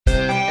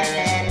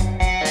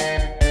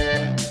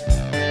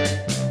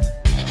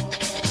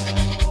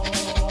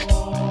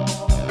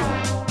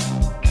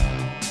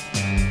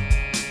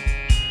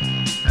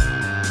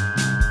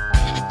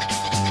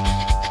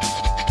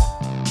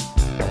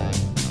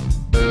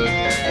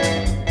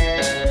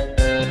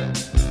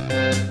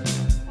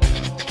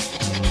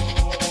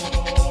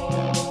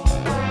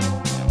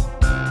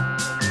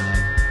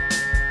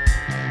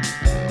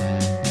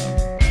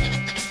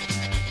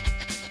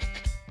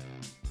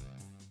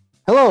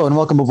Hello and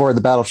welcome aboard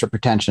the Battleship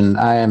Pretension.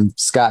 I am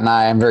Scott and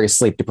I am very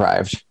sleep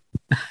deprived.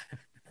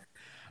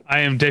 I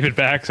am David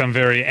Bax. I'm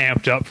very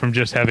amped up from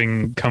just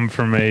having come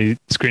from a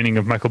screening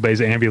of Michael Bay's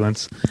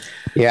Ambulance.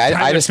 Yeah, I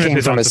Tyler just Smith came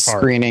is from on a the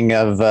part. screening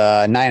of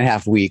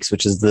 9.5 Weeks,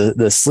 which is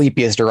the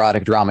sleepiest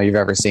erotic drama you've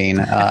ever seen.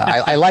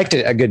 I liked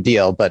it a good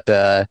deal, but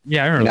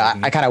Yeah, I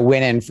remember. I kind of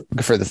went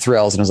in for the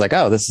thrills and was like,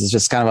 oh, this is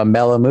just kind of a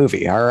mellow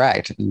movie. All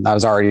right. And I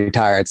was already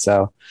tired.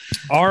 So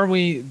Are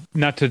we,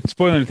 not to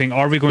spoil anything,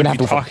 are we going to We're be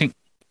gonna have talking...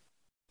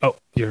 Oh,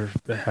 you're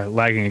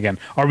lagging again.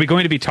 Are we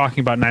going to be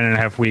talking about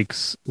 9.5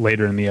 Weeks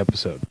later in the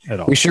episode at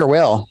all? we sure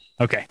will.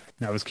 Okay,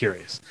 I was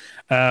curious.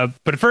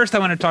 But first I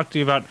want to talk to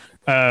you about,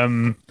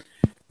 I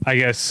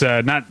guess,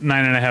 not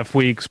 9.5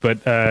 weeks,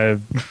 but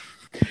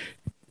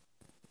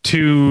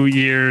 2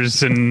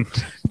 years and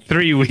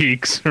 3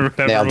 weeks or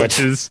whatever, Nailed it. which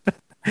is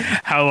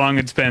how long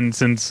it's been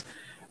since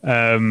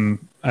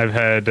I've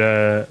had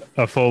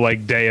a full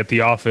day at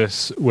the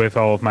office with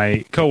all of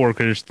my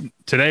coworkers.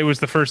 Today was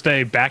the first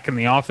day back in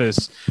the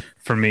office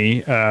for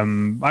me.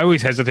 I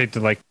always hesitate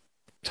to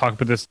talk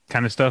about this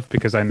kind of stuff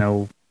because I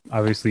know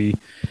obviously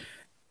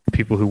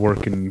people who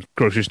work in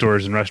grocery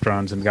stores and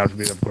restaurants and God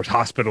forbid, of course,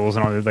 hospitals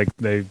and all that,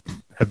 they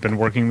have been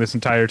working this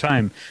entire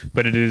time.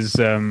 But it is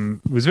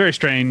it was very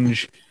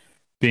strange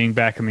being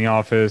back in the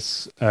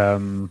office.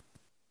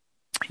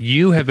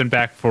 You have been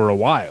back for a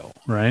while,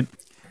 right?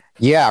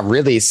 Yeah,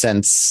 really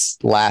since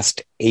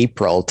last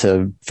April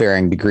to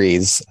varying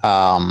degrees.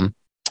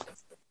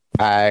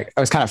 I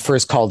was kind of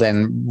first called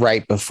in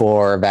right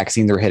before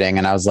vaccines were hitting,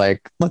 and I was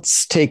like,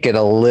 let's take it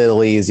a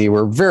little easy.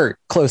 We're very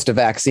close to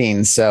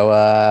vaccines, so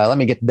let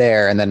me get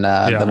there, and then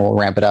we'll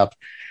ramp it up.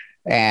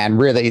 And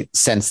really,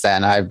 since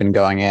then, I've been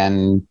going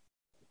in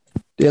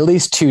at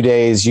least 2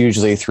 days,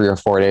 usually 3 or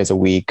 4 days a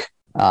week,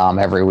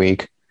 every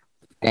week.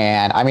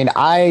 And I mean,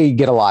 I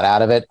get a lot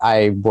out of it.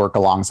 I work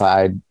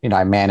alongside,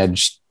 I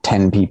manage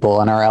 10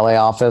 people in our LA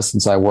office.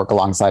 And so I work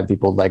alongside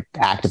people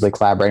actively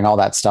collaborating, all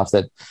that stuff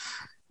that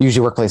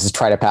usually workplaces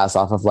try to pass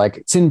off of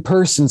it's in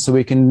person so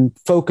we can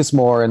focus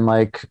more and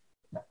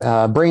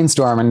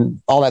brainstorm,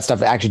 and all that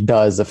stuff actually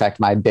does affect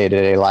my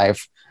day-to-day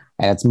life.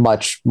 And it's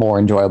much more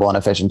enjoyable and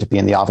efficient to be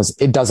in the office.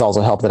 It does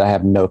also help that I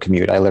have no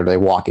commute. I literally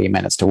walk 8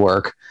 minutes to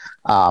work.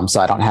 So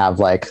I don't have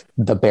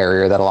the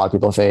barrier that a lot of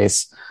people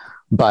face.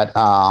 But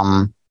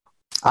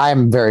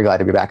I'm very glad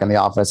to be back in the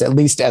office, at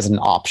least as an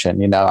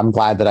option. I'm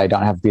glad that I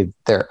don't have to be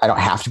there. I don't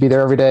have to be there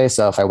every day.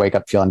 So if I wake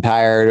up feeling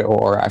tired,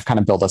 or I've kind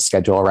of built a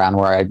schedule around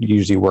where I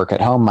usually work at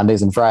home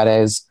Mondays and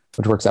Fridays,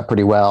 which works out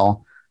pretty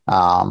well.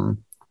 But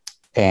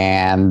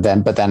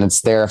then it's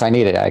there if I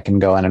need it. I can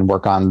go in and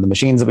work on the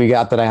machines that we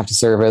got that I have to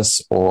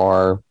service,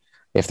 or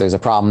if there's a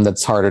problem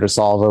that's harder to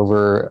solve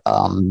over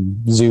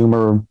Zoom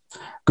or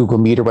Google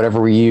Meet or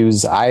whatever we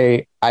use,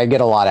 I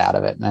get a lot out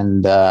of it.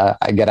 And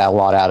I get a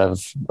lot out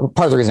of,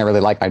 part of the reason I really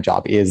like my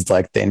job is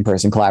the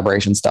in-person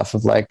collaboration stuff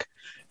of well,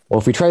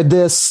 if we tried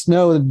this,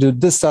 no, do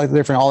this stuff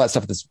different, all that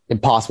stuff that's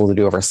impossible to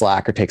do over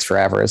Slack or takes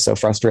forever is so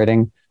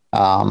frustrating.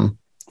 I'm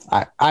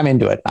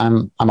into it.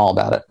 I'm all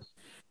about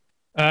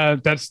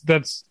it.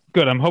 That's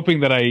good. I'm hoping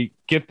that I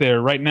get there.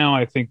 Right now,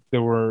 I think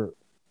there were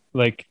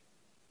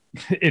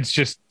it's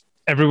just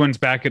everyone's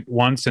back at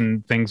once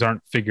and things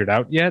aren't figured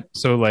out yet.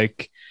 So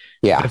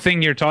yeah, the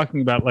thing you're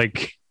talking about,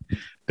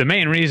 the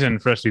main reason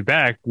for us to be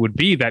back would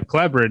be that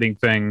collaborating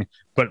thing,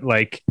 but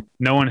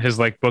no one has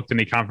booked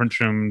any conference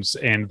rooms,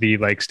 and the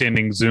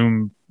standing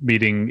Zoom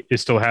meeting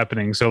is still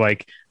happening. So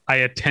I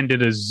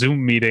attended a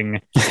Zoom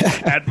meeting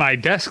at my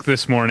desk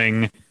this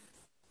morning,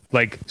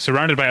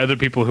 surrounded by other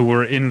people who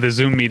were in the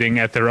Zoom meeting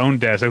at their own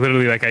desk.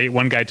 Literally,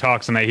 one guy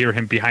talks and I hear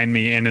him behind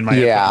me and in my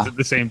headphones at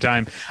the same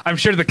time. I'm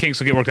sure the kinks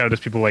will get worked out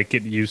as people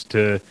get used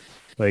to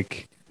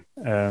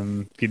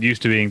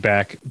being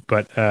back,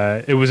 but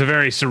it was a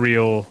very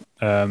surreal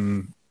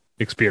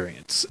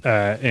experience,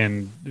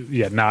 and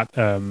yeah, not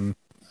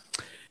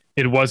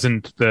it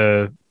wasn't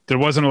there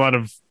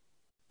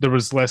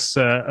was less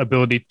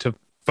ability to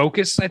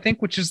focus, I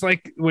think, which is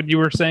what you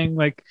were saying.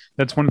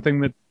 That's one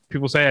thing that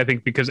people say, I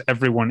think, because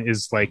everyone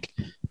is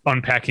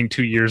unpacking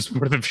 2 years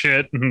worth of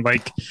shit, and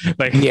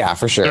yeah,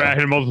 for sure. I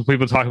heard multiple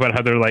people talk about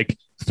how they're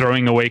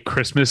throwing away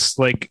Christmas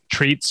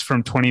treats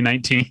from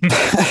 2019.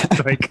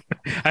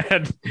 I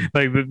had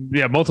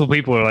multiple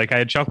people are I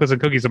had chocolates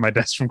and cookies on my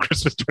desk from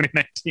Christmas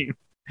 2019.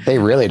 They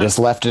really just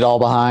left it all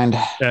behind.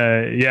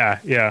 Yeah.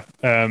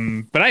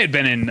 But I had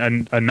been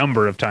in a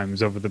number of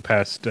times over the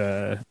past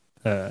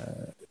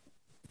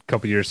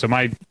couple years, so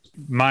my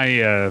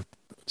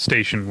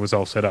station was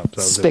all set up.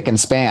 So spick and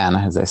span,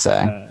 as they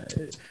say.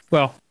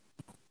 Well,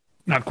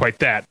 not quite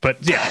that, but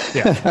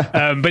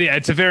yeah. But yeah,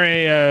 it's a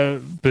very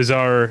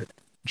bizarre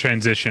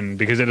transition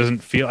because it doesn't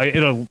feel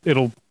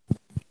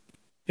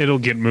it'll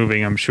get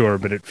moving, I'm sure,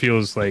 but it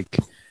feels like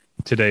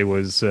today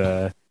was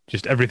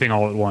just everything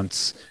all at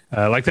once,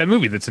 like that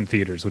movie that's in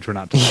theaters, which we're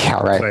not talking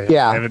about. Right.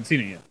 I haven't seen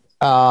it yet.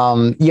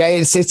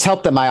 It's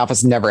helped that my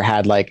office never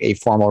had a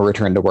formal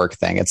return to work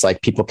thing. It's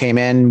people came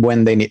in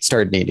when they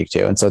started needing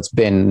to. And so it's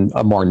been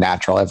a more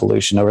natural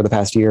evolution over the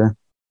past year.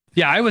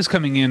 Yeah, I was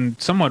coming in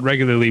somewhat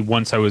regularly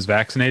once I was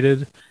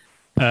vaccinated,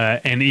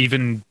 and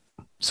even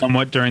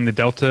somewhat during the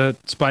Delta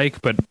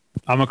spike, but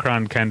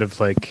Omicron kind of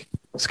like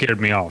scared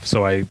me off.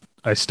 So I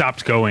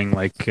stopped going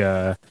like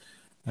I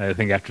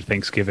think after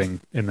Thanksgiving,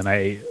 and then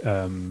I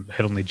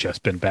had only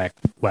just been back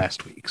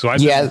last week. So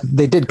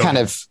they did kind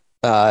of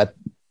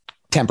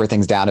temper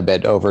things down a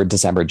bit over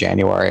December,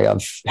 January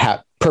of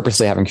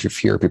purposely having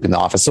fewer people in the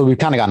office. So we've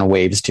kind of gone in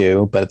waves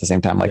too, but at the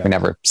same time, we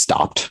never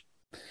stopped.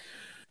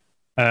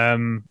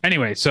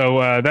 Anyway, so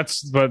I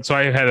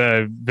had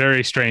a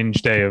very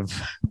strange day of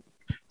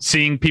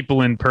seeing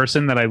people in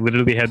person that I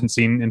literally hadn't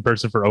seen in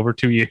person for over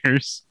 2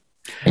 years.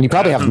 And you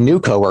probably have new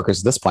coworkers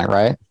at this point,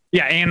 right?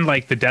 Yeah, and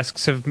like the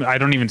desks I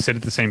don't even sit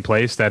at the same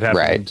place. That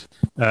happened.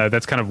 Right.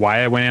 That's kind of why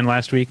I went in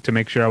last week, to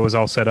make sure I was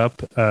all set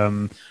up.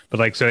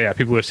 But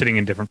people are sitting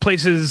in different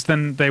places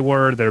than they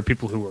were. There are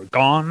people who were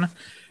gone,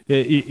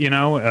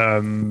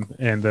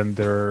 and then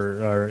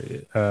there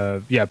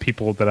are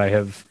people that I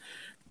have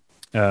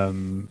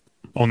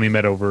only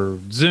met over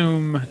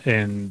Zoom.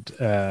 And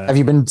have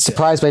you been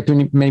surprised by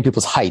many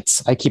people's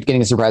heights? I keep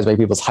getting surprised by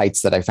people's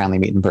heights that I finally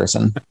meet in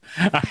person.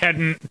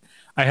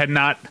 I had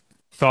not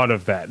thought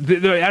of that.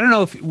 I don't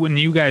know if when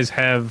you guys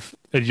have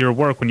at your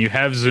work, when you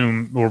have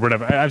Zoom or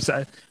whatever,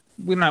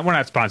 we're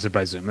not sponsored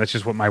by Zoom. That's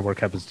just what my work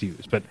happens to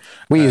use. But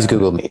we use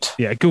Google Meet.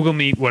 Yeah, Google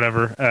Meet,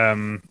 whatever.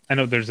 I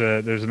know there's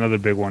another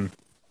big one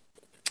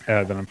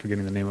that I'm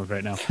forgetting the name of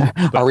right now.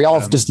 But, are we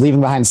all just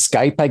leaving behind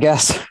Skype, I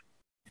guess?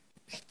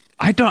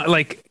 I don't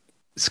like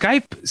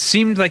Skype.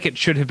 Seemed like it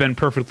should have been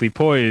perfectly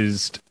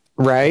poised.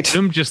 Right.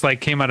 Zoom just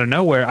like came out of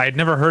nowhere. I had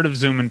never heard of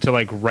Zoom until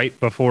like right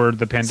before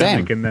the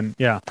pandemic. Same. And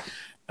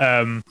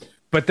then,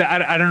 but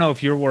I don't know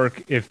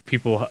if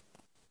people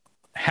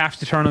have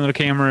to turn on their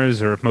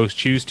cameras or if most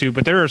choose to,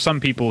 but there are some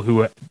people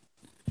who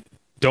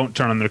don't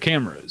turn on their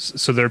cameras.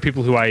 So there are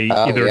people who I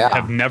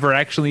have never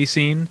actually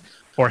seen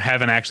or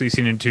haven't actually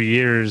seen in 2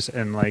 years.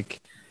 And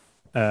like,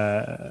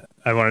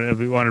 I want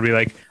to be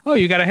like, oh,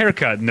 you got a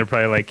haircut. And they're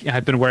probably like, yeah,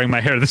 I've been wearing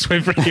my hair this way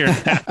for a year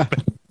and a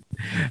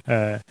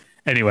half.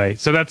 Anyway,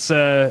 so that's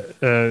so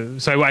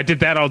I did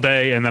that all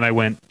day, and then I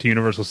went to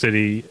Universal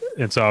City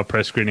and saw a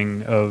press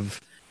screening of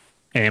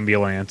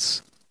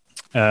Ambulance.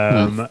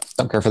 Don't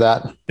care for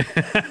that.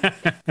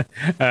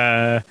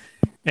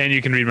 And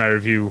you can read my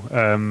review.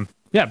 By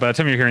the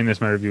time you're hearing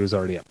this, my review is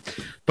already up.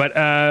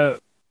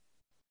 But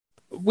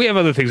we have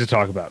other things to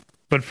talk about.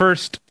 But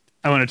first,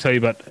 I want to tell you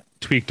about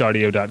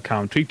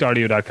tweakedaudio.com.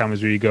 Tweakedaudio.com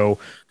is where you go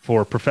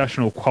for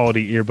professional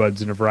quality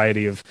earbuds in a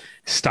variety of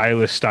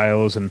stylish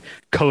styles and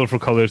colorful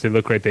colors. They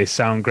look great. They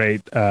sound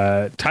great.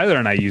 Tyler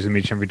and I use them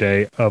each and every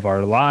day of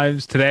our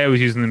lives. Today I was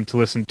using them to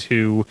listen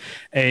to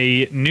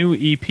a new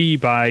EP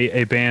by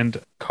a band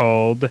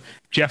called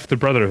Jeff the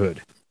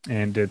Brotherhood.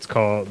 And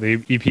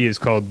the EP is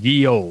called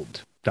Ye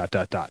Old ...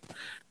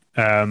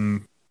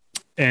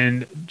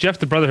 And Jeff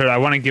the Brotherhood, I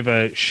want to give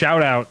a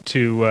shout out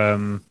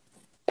to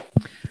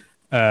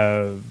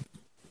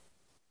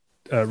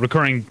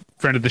recurring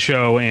friend of the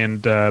show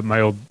and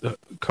my old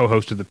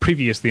co-host of the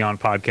previous The On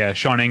podcast,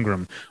 Sean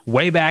Ingram.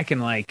 Way back in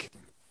like,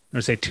 I'm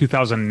gonna say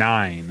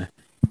 2009,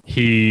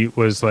 he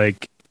was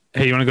like,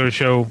 "Hey, you want to go to a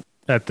show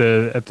at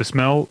the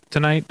Smell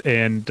tonight?"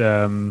 And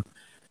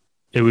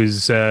it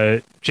was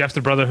Jeff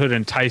the Brotherhood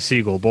and Ty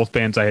Segall, both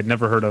bands I had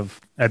never heard of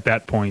at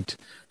that point,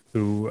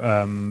 who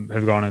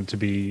have gone on to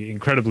be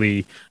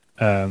incredibly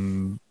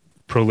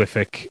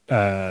prolific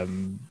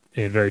and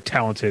very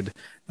talented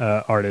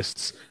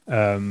artists.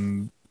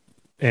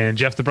 And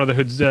Jeff the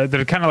Brotherhood's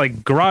they're kind of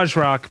like garage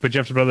rock, but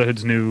Jeff the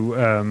Brotherhood's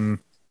new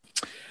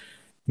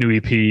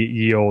EP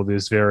Ye Old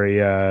is very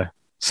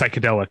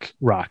psychedelic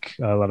rock.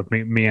 A lot of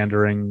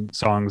meandering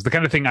songs, the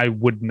kind of thing I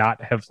would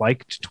not have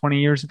liked 20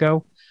 years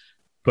ago,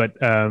 but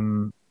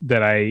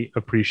that I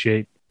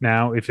appreciate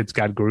now if it's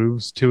got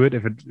grooves to it.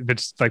 If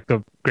it's like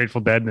the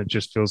Grateful Dead and it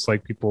just feels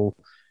like people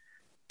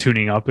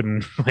tuning up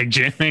and like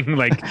jamming,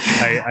 like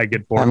I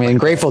get bored. I mean,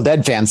 Grateful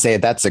Dead fans say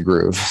that's a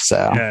groove.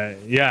 So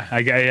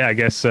I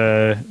guess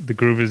the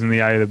groove is in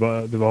the eye of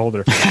the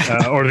beholder,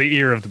 or the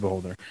ear of the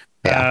beholder.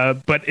 Yeah.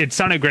 But it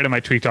sounded great on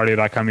my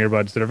tweakedaudio.com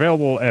earbuds that are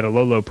available at a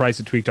low price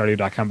at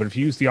tweakedaudio.com. But if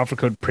you use the offer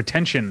code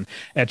pretension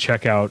at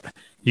checkout,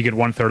 you get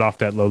 1/3 off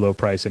that low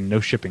price and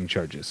no shipping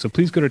charges. So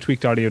please go to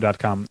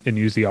tweakedaudio.com and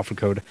use the offer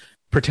code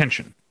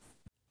pretension.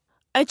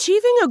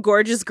 Achieving a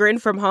gorgeous grin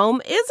from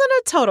home isn't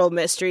a total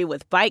mystery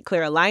with Byte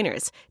Clear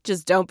aligners.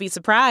 Just don't be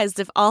surprised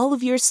if all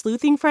of your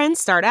sleuthing friends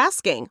start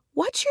asking,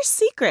 "What's your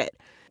secret?"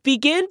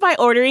 Begin by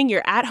ordering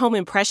your at-home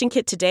impression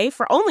kit today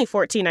for only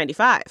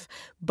 $14.95.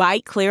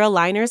 Byte Clear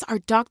aligners are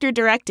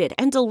doctor-directed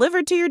and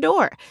delivered to your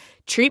door.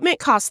 Treatment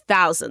costs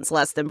thousands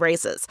less than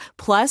braces.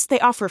 Plus, they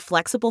offer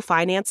flexible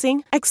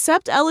financing,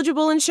 accept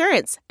eligible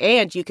insurance,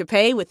 and you can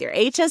pay with your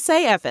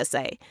HSA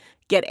FSA.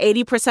 Get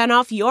 80%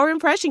 off your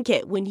impression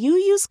kit when you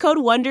use code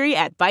WONDERY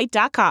at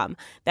Byte.com.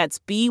 That's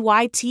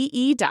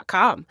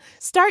BYTE.com.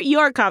 Start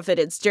your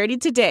confidence journey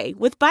today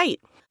with Byte.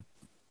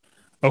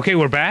 Okay,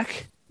 we're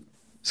back.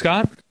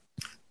 Scott?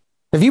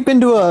 Have you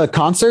been to a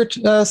concert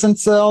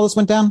since all this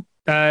went down?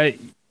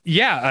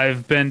 Yeah,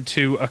 I've been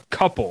to a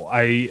couple.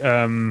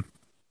 I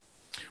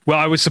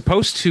was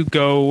supposed to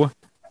go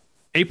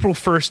April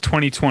 1st,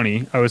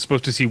 2020. I was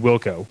supposed to see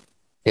Wilco.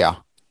 Yeah.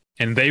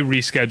 And they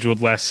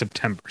rescheduled last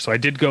September. So I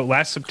did go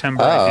last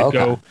September. I did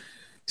go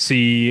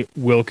see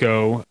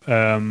Wilco.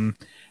 And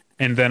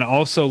then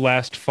also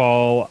last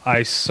fall,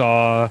 I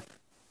saw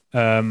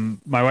my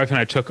wife and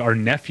I took our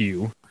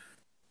nephew,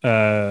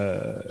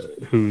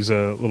 who's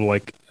a little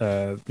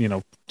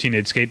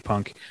teenage skate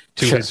punk,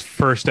 to his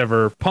first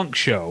ever punk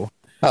show.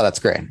 Oh, that's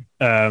great.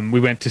 We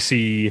went to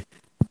see,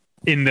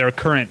 in their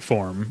current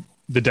form,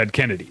 the Dead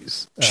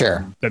Kennedys.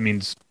 Sure. That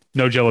means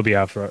no Jello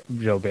Biafra.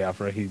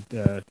 He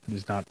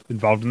is not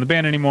involved in the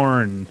band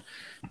anymore, and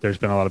there's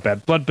been a lot of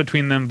bad blood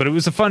between them. But it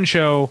was a fun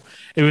show.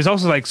 It was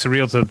also like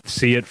surreal to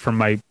see it from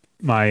my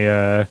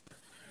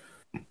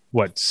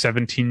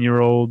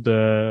 17-year-old,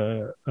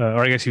 or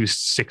I guess he was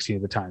 16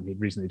 at the time. He'd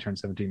recently turned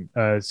 17.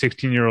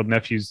 16-year-old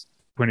nephew's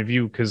point of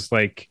view, because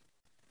like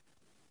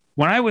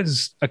when I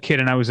was a kid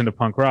and I was into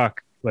punk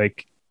rock,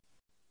 like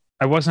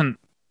I wasn't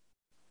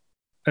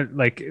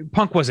like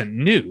punk wasn't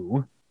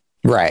new.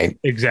 Right.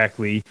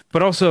 Exactly.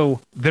 But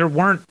also there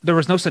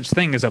was no such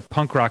thing as a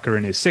punk rocker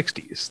in his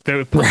 60s.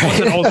 Punk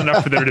wasn't old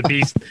enough for there to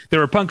be,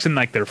 there were punks in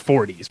like their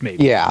 40s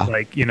maybe. Yeah.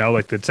 Like,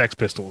 like the Sex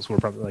Pistols were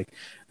probably like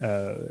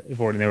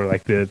 40, they were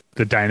like the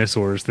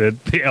dinosaurs,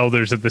 the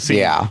elders of the scene.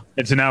 Yeah.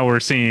 And so now we're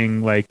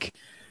seeing like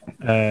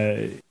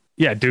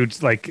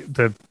dudes like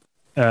the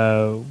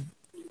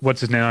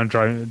what's his name? I'm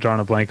drawing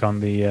a blank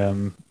on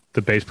the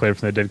bass player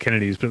from the Dead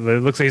Kennedys, but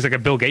it looks like he's like a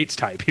Bill Gates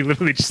type. He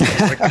literally just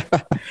looks like,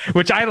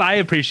 which I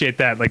appreciate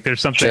that. Like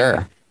there's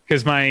something,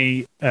 because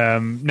my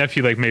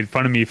nephew like made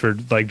fun of me for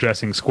like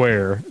dressing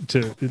square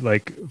to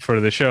like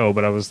for the show,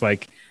 but I was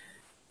like,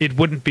 it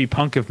wouldn't be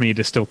punk of me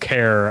to still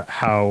care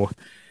how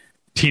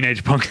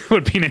teenage punks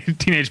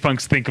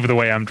think of the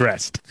way I'm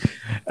dressed.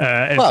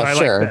 And well, so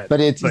sure, like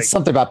but it's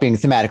something about being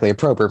thematically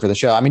appropriate for the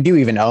show. I mean, do you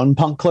even own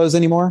punk clothes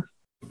anymore?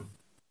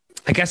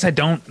 I guess I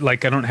don't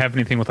have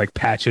anything with like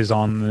patches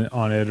on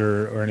it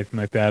or anything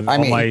like that. I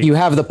mean, you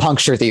have the punk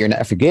shirt that your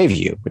nephew gave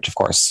you, which of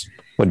course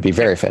would be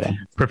very fitting.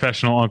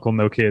 Professional uncle,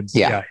 no kids.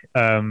 Yeah.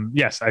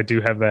 Yes, I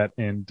do have that.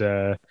 And,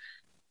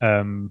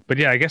 but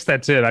yeah, I guess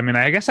that's it. I mean,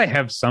 I guess I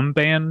have some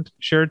band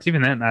shirts,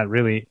 even that, not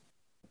really.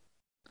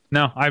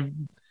 No,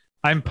 I'm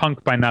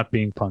punk by not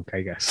being punk,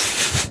 I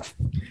guess.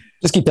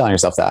 Just keep telling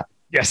yourself that.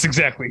 Yes,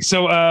 exactly.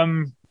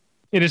 So,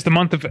 it is the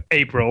month of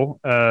April.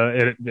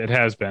 It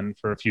has been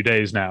for a few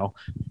days now,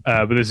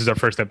 but this is our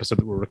first episode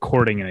that we're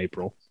recording in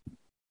April.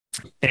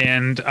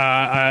 And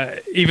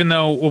even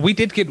though we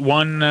did get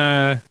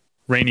one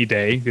rainy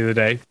day the other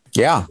day.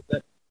 Yeah.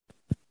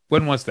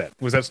 When was that?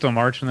 Was that still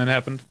March when that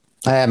happened?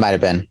 It might have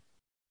been.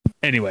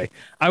 Anyway,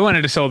 I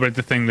wanted to celebrate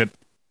the thing that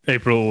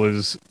April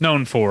is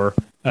known for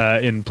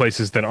in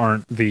places that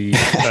aren't the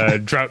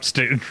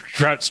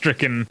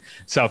drought-stricken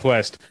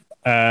Southwest.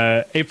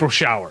 April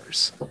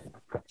showers.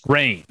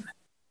 Rain.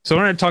 So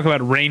we're going to talk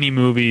about rainy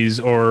movies,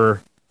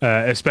 or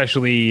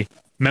especially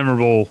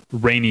memorable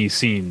rainy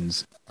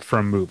scenes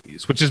from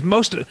movies, which is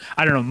most of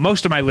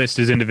my list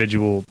is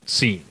individual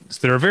scenes.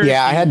 There are very few.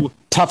 I had a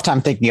tough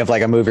time thinking of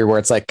like a movie where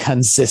it's like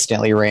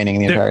consistently raining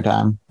the entire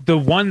time. The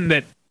one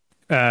that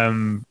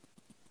I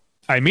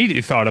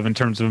immediately thought of in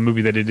terms of a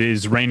movie that it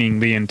is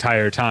raining the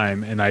entire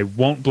time, and I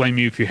won't blame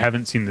you if you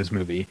haven't seen this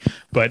movie,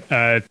 but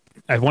I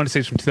want to say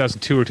it's from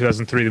 2002 or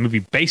 2003, the movie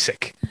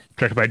Basic,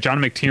 directed by John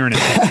McTiernan.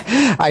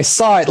 I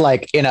saw it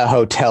like in a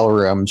hotel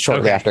room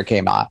shortly after it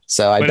came out,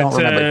 so I don't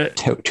remember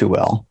too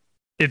well.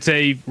 It's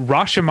a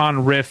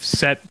Rashomon riff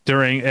set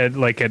during a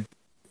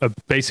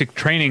basic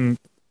training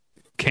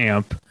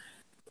camp,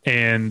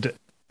 and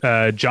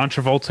John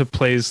Travolta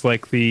plays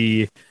like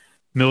the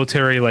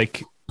military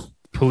like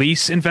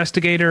police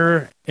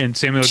investigator, and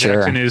Samuel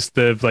Jackson is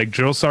the like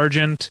drill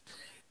sergeant,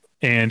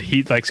 and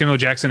he like Samuel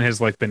Jackson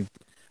has like been,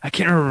 I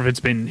can't remember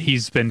if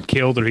he's been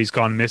killed or he's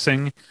gone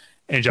missing,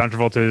 and John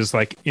Travolta is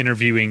like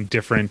interviewing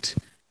different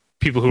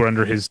people who are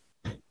under his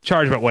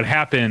charge about what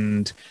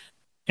happened,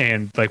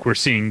 and like we're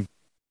seeing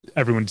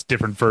everyone's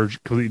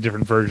completely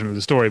different version of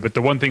the story. But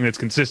the one thing that's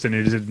consistent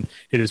is it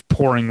is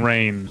pouring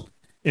rain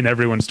in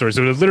everyone's story.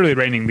 So it was literally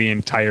raining the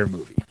entire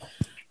movie.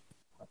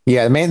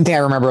 Yeah, the main thing I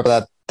remember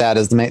about that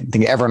is the main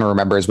thing everyone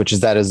remembers, which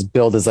is that is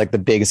billed as like the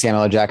big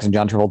Samuel L. Jackson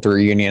John Travolta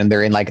reunion, and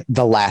they're in like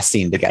the last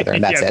scene together,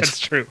 and that's it. That's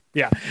true.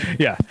 Yeah.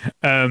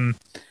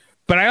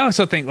 But I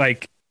also think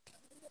like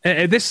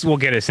this will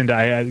get us into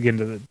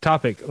the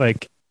topic.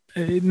 Like,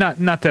 not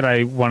that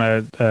I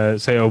want to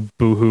say, oh,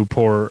 boo-hoo,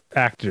 poor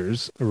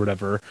actors or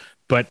whatever,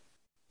 but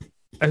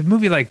a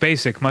movie like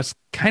Basic must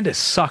kind of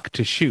suck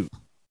to shoot.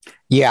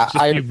 Yeah,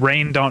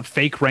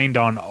 fake rained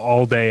on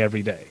all day,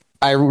 every day.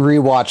 I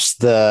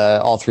rewatched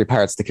all three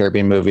Pirates of the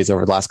Caribbean movies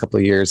over the last couple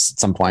of years at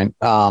some point.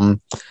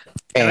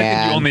 And I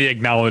think you only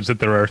acknowledge that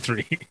there are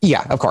three.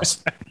 Yeah, of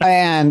course.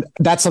 And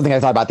that's something I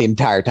thought about the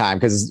entire time,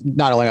 because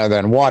not only are they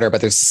in water, but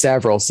there's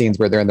several scenes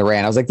where they're in the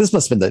rain. I was like, this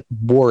must have been the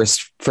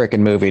worst freaking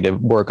movie to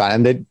work on.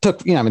 And it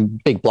took,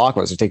 big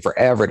blockbusters take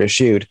forever to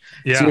shoot.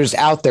 Yeah. So you're just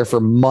out there for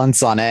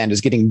months on end,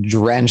 just getting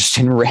drenched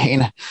in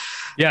rain.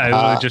 Yeah, it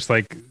was just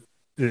like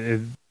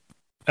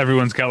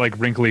everyone's got like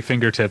wrinkly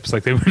fingertips,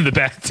 like they were in the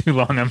bath too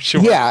long, I'm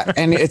sure. Yeah,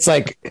 and it's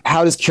like,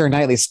 how does Keira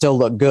Knightley still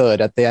look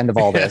good at the end of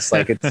all this?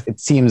 Like it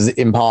seems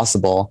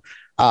impossible.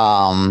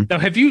 Now,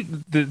 have you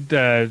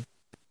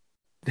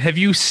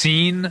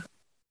seen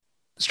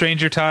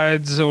Stranger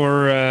Tides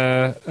or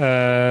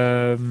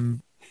Dead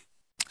Men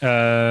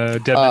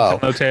Tell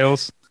No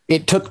Tales?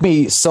 It took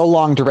me so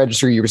long to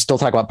register you were still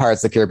talking about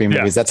Pirates of the Caribbean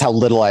movies. That's how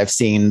little I've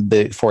seen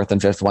the fourth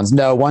and fifth ones.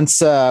 No, once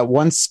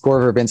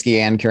Gore Verbinski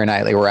and Keira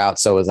Knightley were out,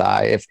 so was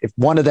I. If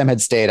one of them had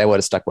stayed, I would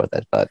have stuck with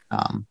it, but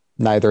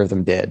neither of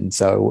them did, and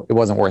so it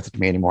wasn't worth it to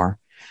me anymore.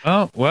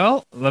 Oh,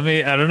 well,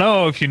 I don't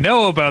know if you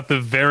know about the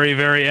very,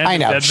 very end. I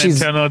know. Of Dead Men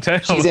Tell No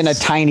Tales. She's in a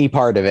tiny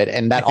part of it,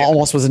 and that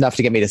almost was enough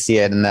to get me to see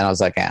it, and then I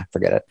was like,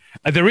 forget it.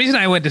 The reason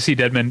I went to see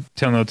Dead Men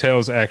Tell No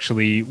Tales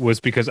actually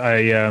was because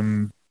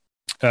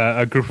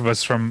a group of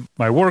us from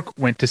my work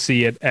went to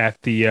see it at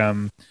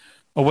the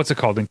what's it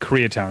called in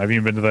Koreatown? Have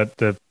you been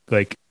to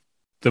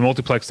the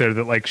multiplex there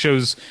that like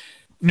shows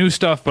new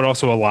stuff, but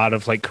also a lot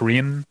of like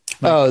Korean?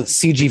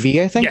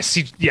 CGV, I think. Yes,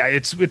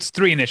 it's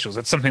three initials.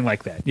 It's something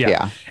like that.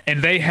 Yeah.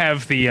 And they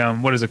have the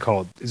what is it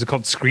called? Is it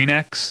called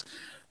ScreenX,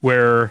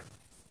 where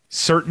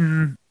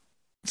certain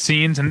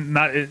scenes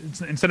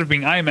instead of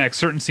being IMAX,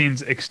 certain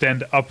scenes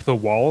extend up the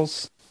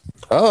walls.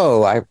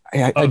 Oh,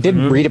 I did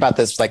read about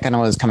this like kind of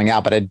when it was coming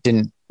out, but I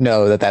didn't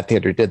know that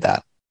theater did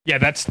that. Yeah,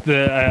 that's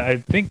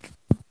I think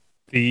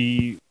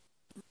it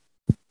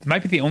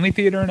might be the only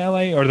theater in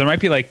LA, or there might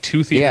be like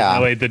two theaters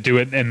in LA that do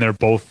it, and they're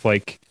both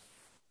like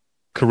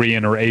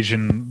Korean or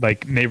Asian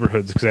like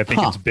neighborhoods, because I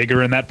think it's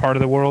bigger in that part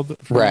of the world,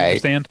 from what I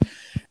understand.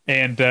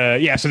 And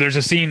so there's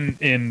a scene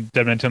in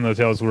Dead Men Tell No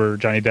Tales where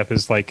Johnny Depp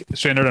is like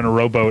stranded on a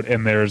rowboat,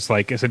 and there's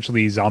like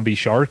essentially zombie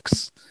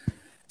sharks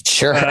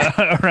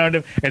around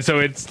him, and so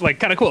it's like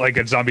kind of cool, like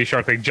a zombie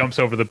shark like jumps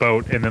over the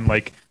boat and then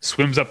like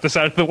swims up the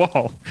side of the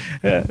wall.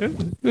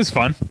 It was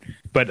fun,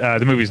 but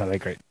the movie's not that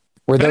great.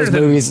 Were those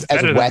movies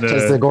as wet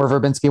as the Gore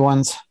Verbinski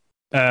ones?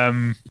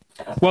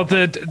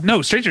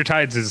 Well, Stranger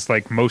Tides is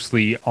like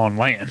mostly on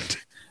land.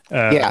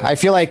 I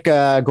feel like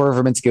Gore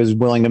Verbinski was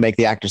willing to make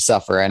the actors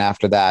suffer, and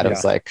after that it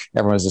was like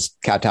everyone was just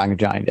kowtowing to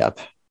Johnny Depp.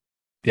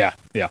 Yeah.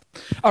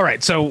 All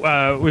right,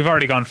 so we've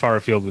already gone far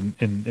afield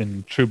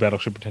in true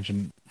Battleship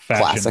Pretension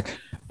fashion. Classic.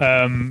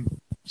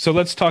 So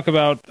let's talk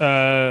about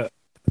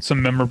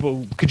some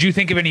memorable. Could you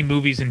think of any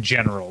movies in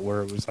general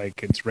where it was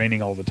like it's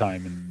raining all the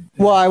time?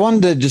 Well, I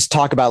wanted to just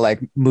talk about like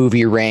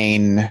movie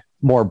rain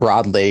more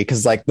broadly,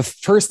 because like the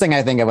first thing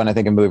I think of when I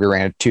think of movie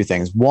rain are two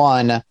things.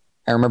 One,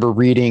 I remember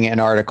reading an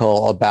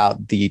article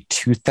about the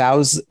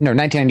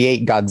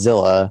 1998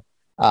 Godzilla.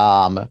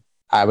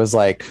 I was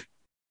like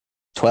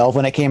 12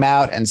 when it came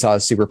out, and so I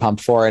was super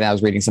pumped for it, and I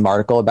was reading some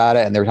article about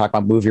it, and they were talking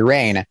about movie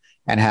rain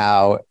and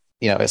how,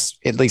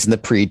 at least in the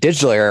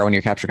pre-digital era, when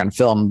you're capturing on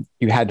film,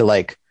 you had to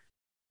like,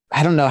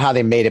 I don't know how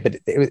they made it, but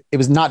it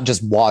was not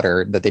just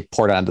water that they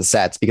poured onto the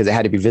sets, because it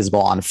had to be visible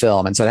on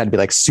film, and so it had to be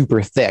like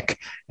super thick.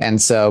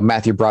 And so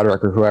Matthew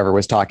Broderick or whoever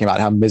was talking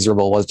about how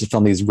miserable it was to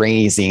film these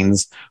rainy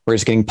scenes where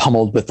it's getting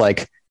pummeled with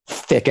like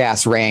thick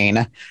ass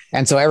rain.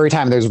 And so every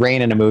time there's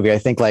rain in a movie, I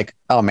think like,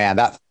 oh man,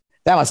 that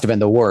must have been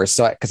the worst.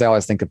 So, because I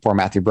always think of poor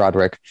Matthew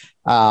Broderick.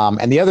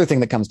 And the other thing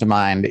that comes to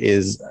mind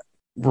is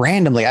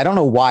randomly, I don't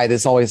know why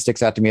this always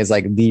sticks out to me as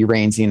like the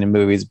rain scene in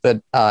movies,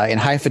 but in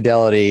High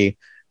Fidelity,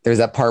 there's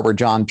that part where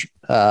John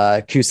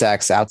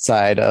Cusack's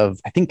outside of,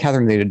 I think,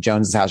 Catherine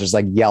Zeta-Jones' house, just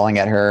like yelling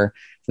at her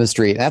from the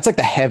street. And that's like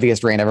the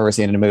heaviest rain I've ever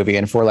seen in a movie.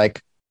 And for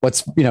like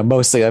what's,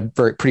 mostly a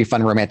pretty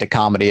fun romantic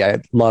comedy, I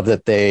love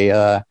that they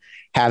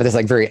have this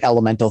like very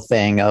elemental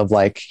thing of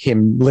like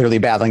him literally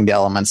battling the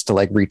elements to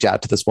like reach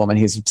out to this woman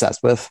he's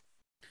obsessed with.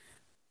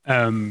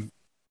 That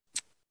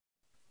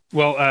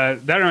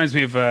reminds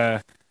me of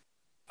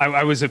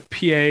I was a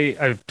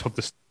PA.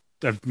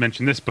 I've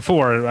mentioned this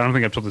before. I don't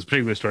think I've told this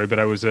particular story, but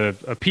I was a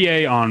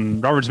PA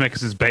on Robert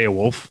Zemeckis'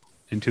 Beowulf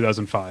in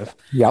 2005.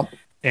 Yep.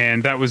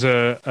 And that was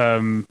a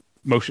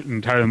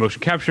entirely motion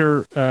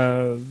capture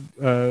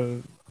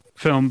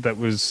film that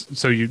was,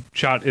 so you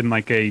shot in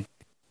like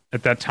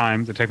at that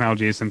time, the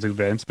technology is since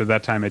advanced, but at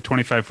that time, a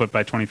 25 foot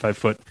by 25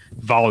 foot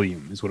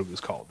volume is what it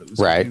was called. It was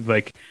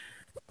like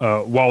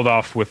walled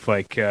off with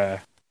like, I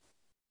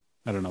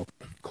don't know,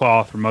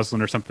 cloth or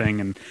muslin or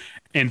something.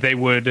 And they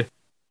would,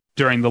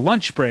 during the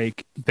lunch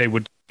break, they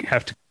would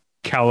have to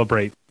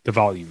calibrate the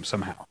volume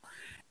somehow.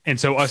 And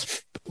so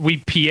we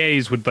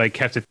PAs would like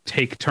have to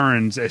take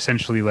turns,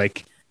 essentially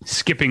like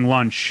skipping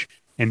lunch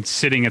and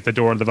sitting at the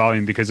door of the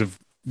volume, because if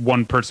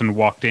one person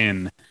walked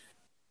in,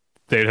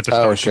 they'd have to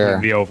start the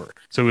movie over.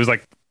 So it was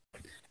like,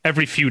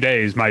 every few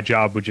days, my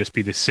job would just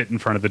be to sit in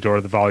front of the door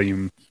of the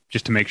volume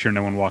just to make sure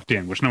no one walked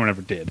in, which no one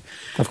ever did.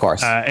 Of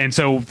course. And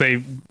so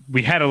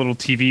we had a little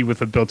TV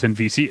with a built-in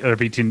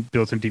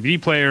built-in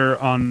DVD player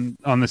on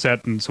the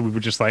set, and so we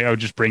would I would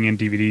just bring in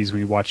DVDs.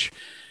 We watch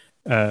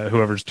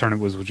whoever's turn it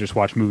was would just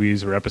watch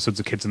movies or episodes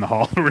of Kids in the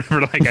Hall or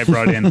whatever. Like I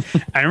brought in.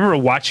 I remember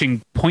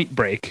watching Point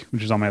Break,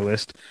 which is on my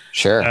list.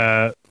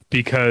 Sure.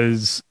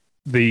 Because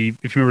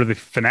if you remember the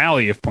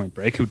finale of Point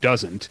Break, who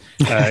doesn't?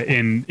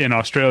 In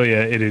Australia,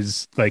 it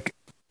is like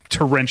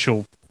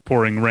torrential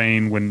pouring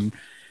rain when,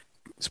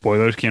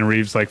 spoilers, Keanu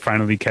Reeves like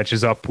finally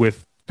catches up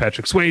with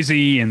Patrick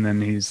Swayze, and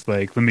then he's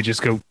like, let me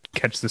just go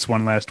catch this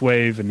one last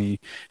wave, and he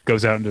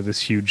goes out into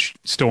this huge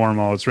storm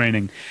while it's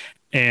raining.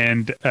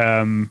 And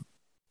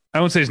I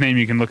won't say his name,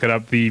 you can look it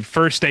up. The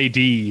first AD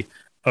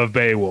of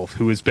Beowulf,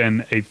 who has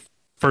been a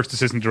first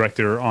assistant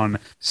director on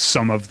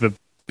some of the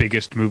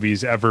biggest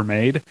movies ever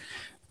made,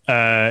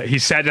 he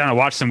sat down and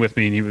watched them with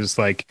me, and he was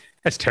like,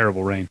 that's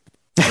terrible rain.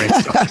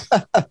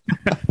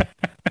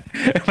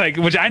 Like,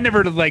 which I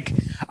never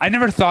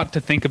thought to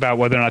think about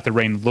whether or not the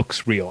rain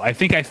looks real. I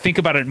think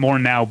about it more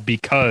now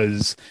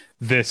because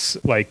this,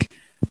 like,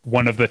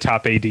 one of the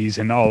top ADs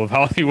in all of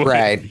Hollywood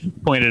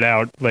pointed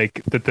out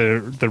like that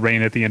the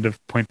rain at the end of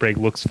Point Break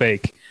looks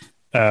fake,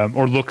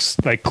 or looks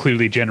like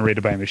clearly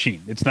generated by a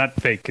machine. It's not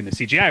fake in the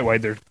CGI way.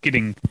 They're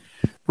getting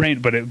rain,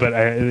 but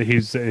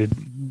that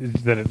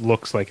it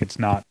looks like it's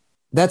not.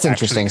 That's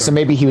interesting. So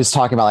maybe he was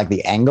talking about like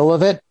the angle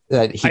of it,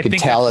 that he could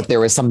tell that there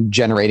was some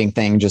generating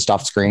thing just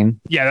off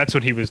screen. Yeah, that's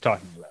what he was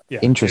talking about. Yeah.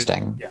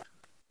 Interesting.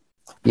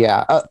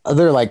 Yeah.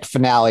 Other like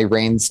finale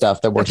rain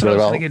stuff that works really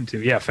well.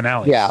 Yeah,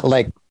 finale. Yeah,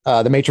 like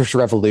the Matrix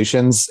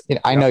Revolutions.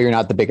 I know you're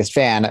not the biggest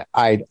fan.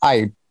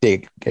 I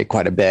dig it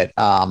quite a bit.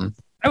 I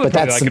would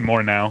probably like it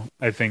more now,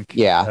 I think.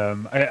 Yeah.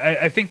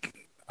 I think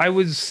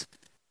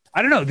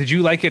I don't know. Did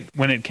you like it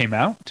when it came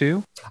out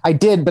too? I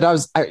did, but I'm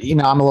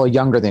a little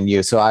younger than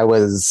you. So I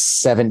was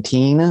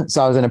 17.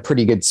 So I was in a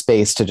pretty good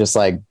space to just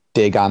like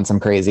dig on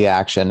some crazy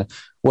action.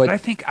 But I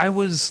think I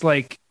was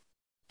like,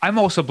 I'm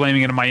also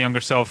blaming it on my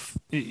younger self.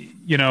 I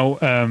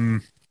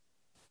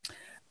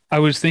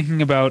was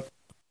thinking about,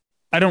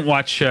 I don't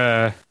watch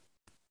the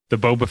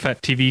Boba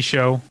Fett TV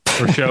show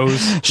or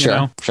shows.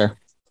 Sure.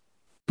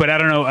 But I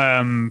don't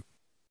know.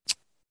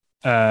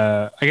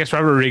 I guess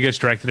Robert Rodriguez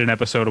directed an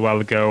episode a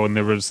while ago, and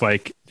there was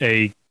like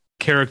a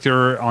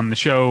character on the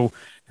show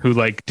who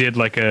like did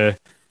like a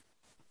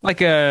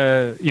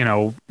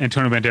Antonio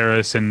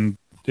Banderas and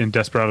in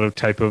Desperado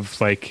type of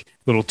like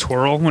little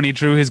twirl when he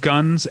drew his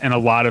guns, and a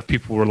lot of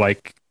people were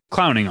like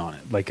clowning on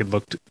it, like it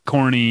looked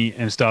corny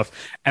and stuff.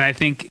 And I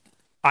think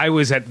I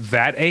was at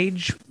that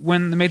age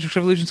when the Matrix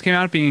Revolutions came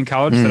out, being in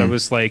college, that I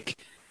was like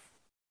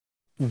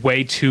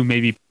way too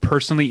maybe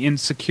personally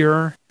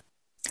insecure,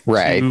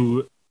 right?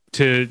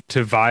 To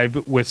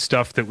vibe with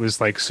stuff that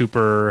was like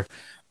super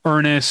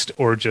earnest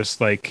or just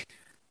like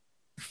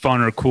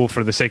fun or cool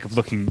for the sake of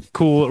looking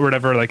cool or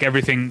whatever. Like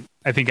everything,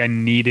 I think I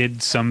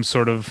needed some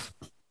sort of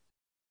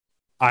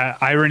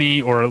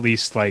irony or at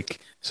least like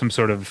some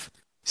sort of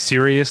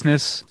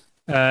seriousness.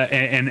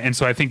 And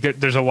so I think that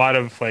there's a lot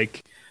of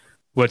like,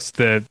 what's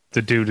the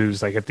dude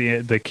who's like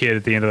the kid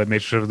at the end of the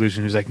Matrix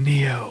Revolution who's like,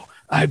 Neo,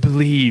 I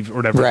believe, or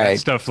whatever. That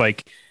stuff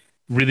like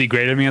really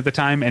grated me at the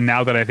time. And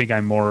now that I think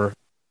I'm more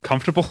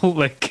comfortable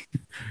like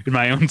in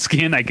my own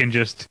skin, I can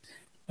just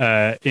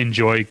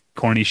enjoy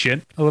corny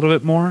shit a little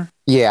bit more.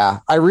 Yeah,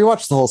 I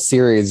rewatched the whole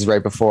series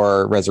right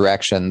before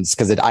Resurrections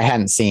because I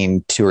hadn't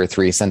seen 2 or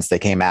 3 since they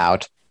came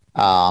out,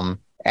 and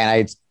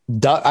I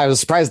was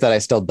surprised that I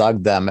still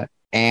dug them,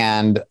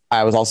 and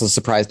I was also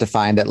surprised to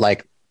find that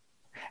like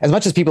as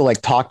much as people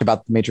like talked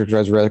about the Matrix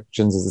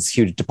Resurrections as this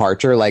huge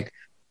departure, like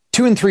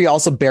 2 and 3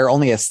 also bear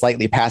only a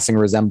slightly passing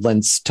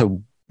resemblance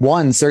to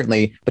 1,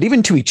 certainly, but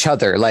even to each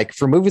other. Like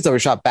for movies that were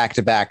shot back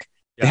to back,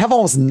 they have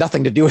almost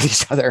nothing to do with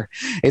each other.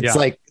 It's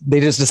like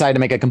they just decided to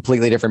make a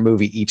completely different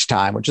movie each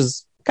time, which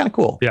is kind of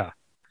cool. Yeah,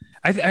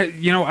 I've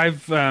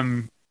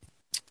we're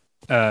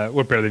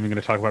barely even going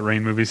to talk about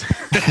Rain movies,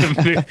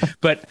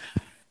 but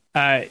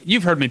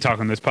you've heard me talk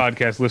on this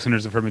podcast.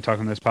 Listeners have heard me talk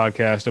on this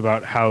podcast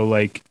about how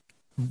like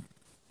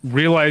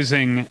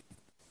realizing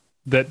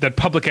that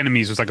Public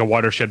Enemies was like a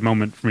watershed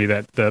moment for me.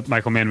 That the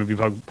Michael Mann movie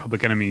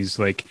Public Enemies,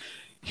 like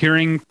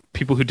hearing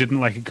people who didn't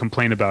like it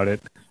complain about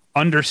it,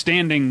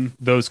 understanding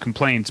those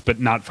complaints, but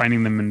not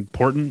finding them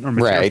important or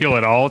material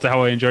at all to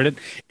how I enjoyed it.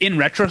 In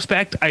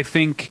retrospect, I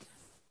think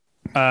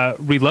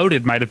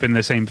Reloaded might have been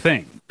the same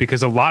thing,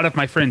 because a lot of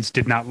my friends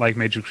did not like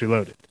Matrix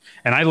Reloaded,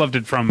 and I loved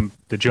it from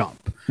the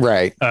jump.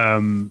 Right.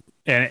 And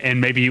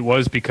maybe it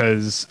was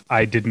because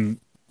I didn't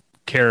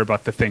care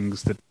about the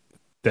things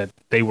that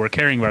they were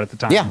caring about at the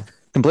time. Yeah,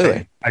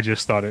 completely. I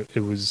just thought it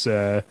was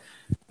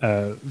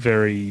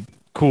very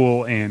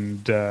cool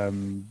and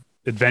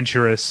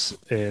adventurous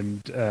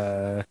and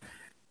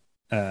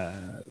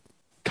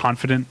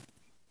confident.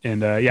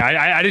 And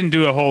I didn't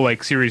do a whole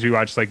like series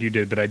rewatch like you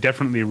did, but I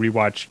definitely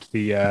rewatched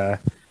the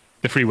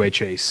Freeway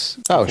Chase.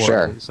 Oh,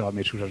 sure. I saw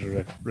Matrix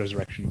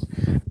Resurrections.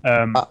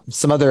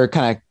 Some other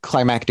kind of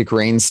climactic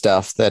Rain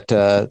stuff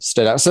that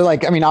stood out. So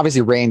like, I mean,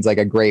 obviously Rain's like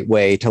a great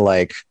way to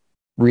like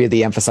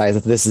really emphasize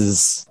that this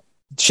is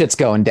shit's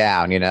going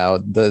down, you know,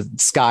 the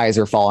skies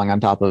are falling on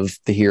top of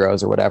the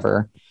heroes or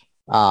whatever.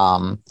 So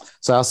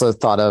I also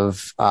thought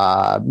of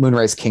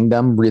Moonrise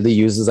Kingdom really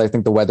uses, I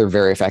think, the weather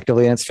very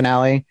effectively in its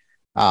finale.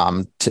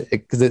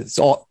 Because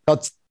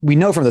we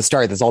know from the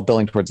start that's all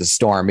building towards a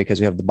storm because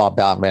we have the Bob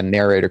Balaban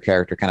narrator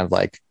character kind of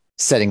like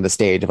setting the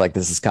stage of like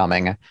this is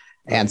coming.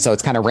 And so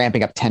it's kind of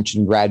ramping up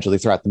tension gradually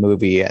throughout the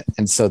movie.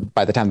 And so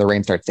by the time the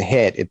rain starts to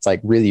hit, it's like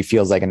really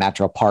feels like a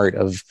natural part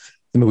of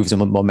the movie's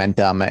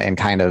momentum and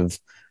kind of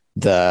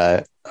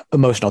the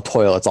emotional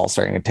toil it's all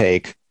starting to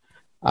take.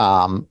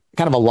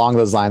 Kind of along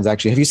those lines,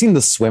 actually. Have you seen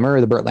The Swimmer,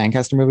 the Burt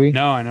Lancaster movie?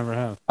 No, I never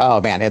have. Oh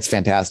man, it's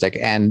fantastic.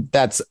 And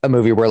that's a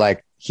movie where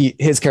like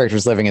his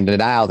character's living in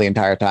denial the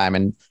entire time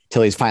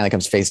until he finally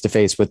comes face to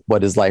face with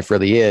what his life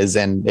really is.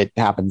 And it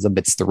happens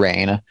amidst the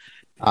rain.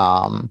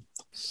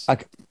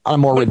 Like on a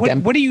more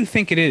what do you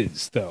think it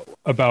is though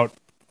about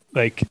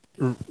like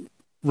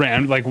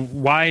rain? Like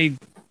why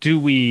do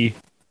we,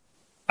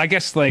 I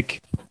guess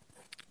like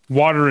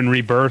water and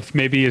rebirth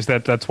maybe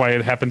that's why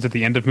it happens at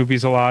the end of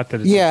movies a lot.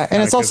 That yeah,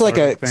 and it's also like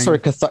a thing.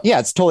 Sort of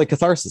it's totally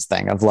catharsis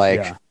thing of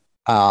like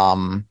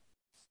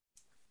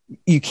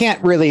you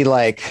can't really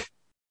like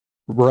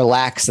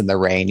relax in the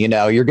rain, you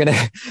know, you're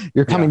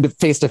coming to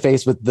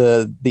face with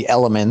the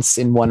elements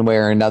in one way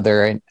or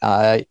another,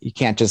 and you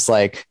can't just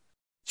like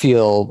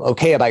feel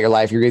okay about your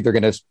life. You're either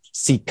going to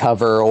seek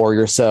cover or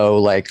you're so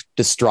like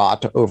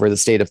distraught over the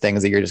state of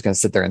things that you're just going to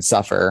sit there and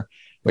suffer,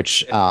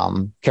 which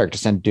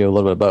characters tend to do a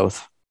little bit of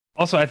both.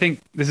 Also, I think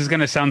this is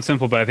going to sound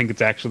simple, but I think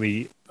it's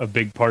actually a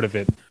big part of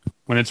it.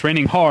 When it's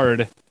raining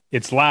hard,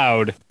 it's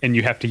loud and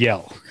you have to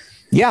yell.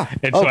 Yeah.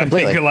 And so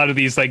completely. I think a lot of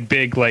these like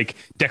big like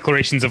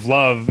declarations of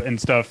love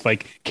and stuff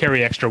like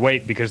carry extra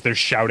weight because they're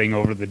shouting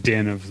over the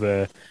din of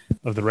the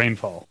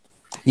rainfall.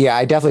 Yeah,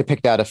 I definitely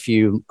picked out a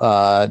few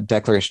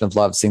declaration of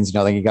love scenes. You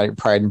know, like you got your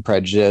Pride and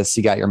Prejudice,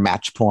 you got your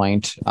Match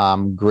Point.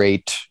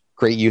 Great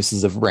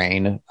uses of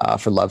rain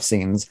for love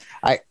scenes.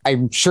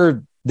 I'm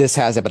sure this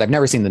has it, but I've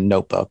never seen The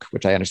Notebook,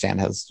 which I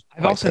understand has.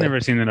 I've also never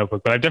seen The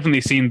Notebook, but I've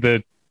definitely seen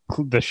the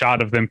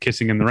shot of them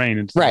kissing in the rain.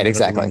 And right,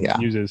 exactly. Yeah.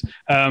 Uses.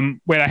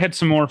 Wait, I had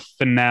some more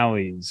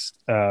finales.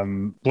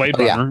 Blade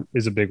Runner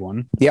is a big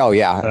one. Yeah. Oh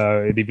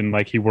yeah. It even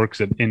like he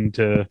works it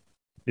into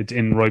it's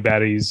in Roy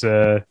Batty's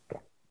little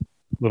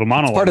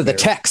monologue. It's part of the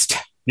text.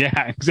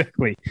 Yeah,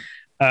 exactly.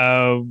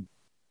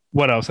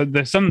 What else?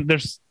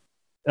 There's.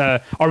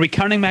 Are we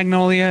counting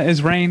Magnolia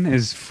as rain?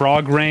 Is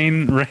frog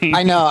rain?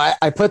 I know.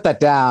 I put that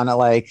down.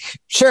 Like,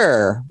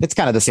 sure, it's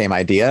kind of the same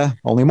idea,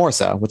 only more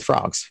so with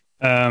frogs.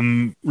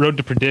 Road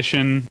to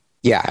Perdition.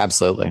 Yeah,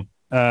 absolutely.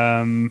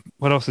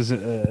 What else is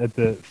at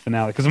the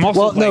finale? Because I'm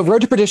also no,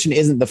 Road to Perdition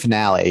isn't the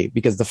finale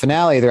because the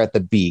finale they're at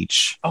the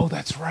beach. Oh,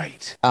 that's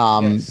right.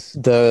 Yes.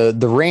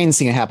 The rain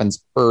scene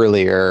happens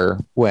earlier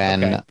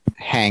when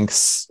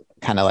Hanks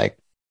kind of like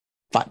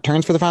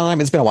turns for the final time.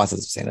 It's been a while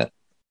since I've seen it.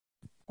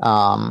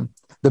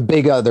 The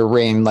big the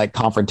rain like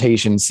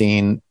confrontation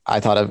scene I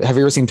thought of. Have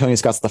you ever seen Tony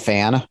Scott's The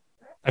Fan?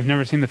 I've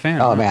never seen The Fan.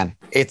 Oh man,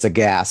 it's a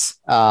gas.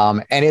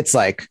 And it's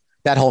like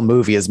that whole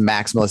movie is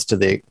maximalist to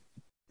the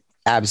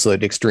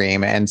absolute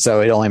extreme, and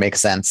so it only makes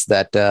sense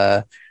that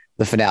the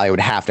finale would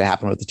have to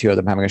happen with the two of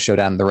them having a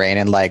showdown in the rain,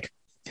 and like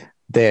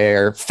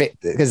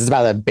because it's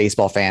about a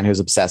baseball fan who's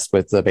obsessed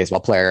with the baseball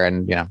player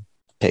and you know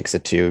takes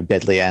it to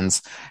deadly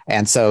ends.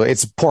 And so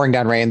it's pouring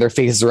down rain. Their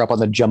faces are up on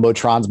the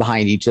jumbotrons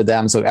behind each of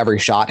them, so every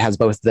shot has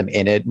both of them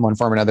in it in one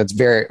form or another. It's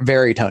very,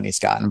 very Tony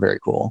Scott and very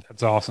cool.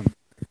 That's awesome.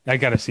 I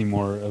got to see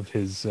more of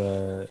his.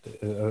 They're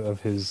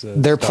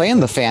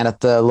playing The Fan at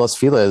the Los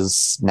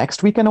Feliz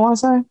next weekend, I want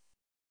to say.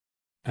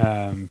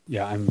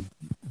 Yeah, I'm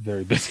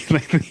very busy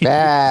lately.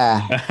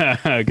 Yeah.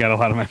 I got a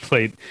lot on my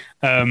plate.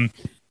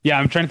 Yeah,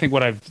 I'm trying to think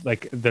what I've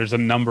like. There's a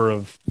number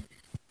of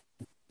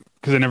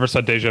because I never saw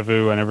Deja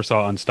Vu. I never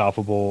saw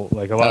Unstoppable.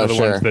 Like a lot of the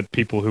ones that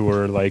people who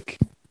were like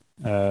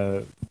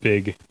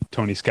big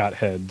Tony Scott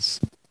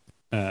heads,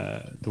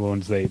 the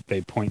ones they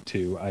point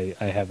to, I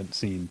haven't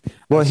seen.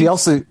 Well, he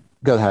also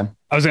go ahead.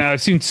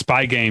 I've seen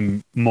Spy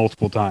Game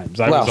multiple times.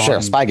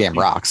 Spy Game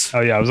rocks.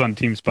 Oh yeah, I was on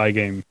Team Spy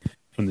Game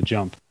from the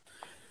jump.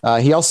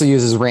 He also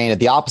uses rain at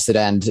the opposite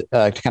end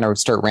to kind of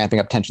start ramping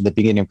up tension at the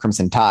beginning of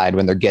Crimson Tide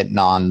when they're getting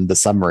on the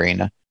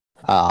submarine.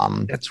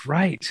 That's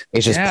right.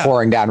 It's just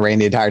pouring down rain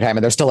the entire time,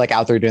 and they're still like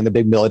out there doing the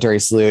big military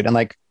salute. And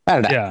like, I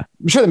don't know. Yeah.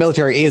 I'm sure the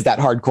military is that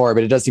hardcore,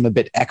 but it does seem a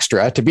bit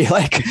extra to be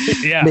like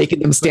making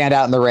them stand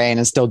out in the rain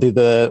and still do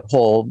the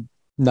whole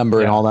number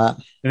and all that.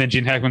 And then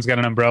Gene Hackman's got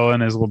an umbrella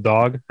and his little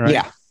dog,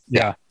 right?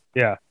 Yeah.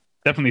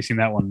 Definitely seen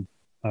that one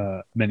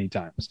many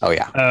times. Oh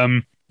yeah.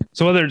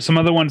 Some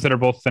other ones that are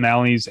both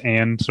finales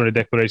and sort of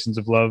declarations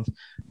of love.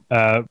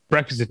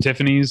 Breakfast at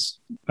Tiffany's.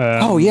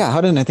 How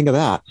didn't I think of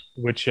that?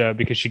 Which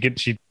because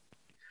she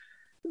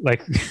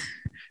like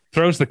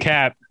throws the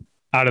cat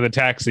out of the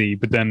taxi,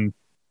 but then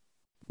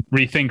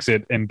rethinks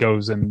it and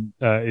goes and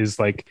is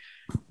like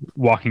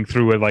walking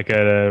through like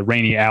a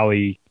rainy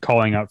alley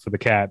calling out for the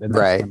cat, and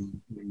right.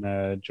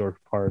 when George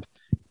Pard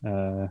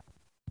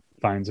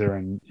finds her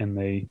and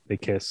they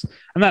kiss.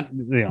 I'm not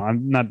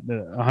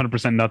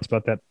 100% nuts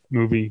about that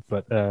movie,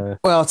 but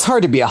well, it's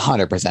hard to be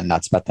 100%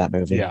 nuts about that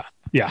movie.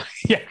 Yeah,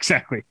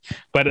 exactly.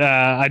 But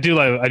I do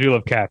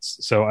love cats,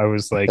 so I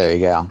was like, there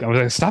you go. I was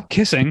like, stop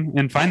kissing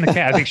and find the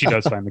cat. I think she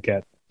does find the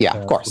cat. Yeah,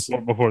 of course.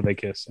 Before they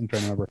kiss. I'm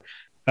trying to remember.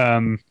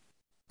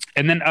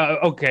 And then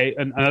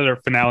another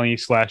finale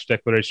 /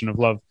 declaration of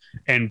love,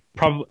 and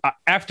probably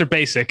after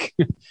Basic,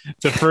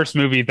 the first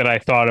movie that I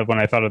thought of when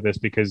I thought of this,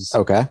 because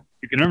you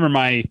can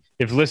remember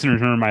if listeners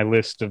remember my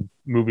list of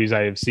movies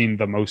I have seen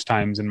the most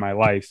times in my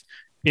life,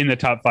 in the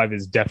top 5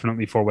 is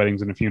definitely Four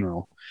Weddings and a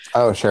Funeral.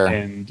 Oh, sure.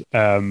 And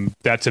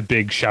that's a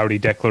big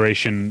shouty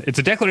declaration. It's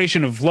a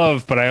declaration of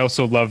love, but I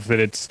also love that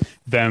it's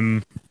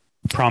them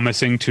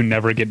promising to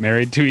never get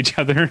married to each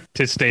other,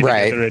 to stay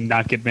together and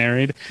not get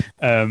married.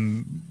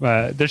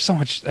 There's so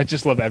much. I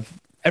just love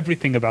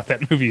everything about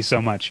that movie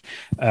so much.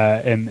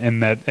 I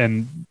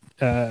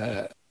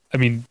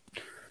mean,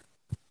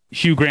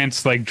 Hugh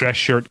Grant's like dress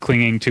shirt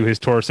clinging to his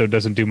torso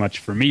doesn't do much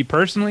for me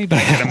personally,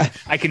 but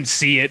I can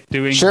see it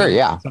doing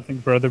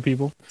something for other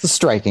people. It's a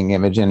striking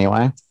image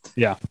anyway.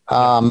 Yeah.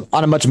 On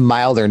a much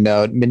milder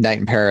note, Midnight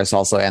in Paris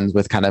also ends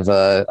with kind of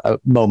a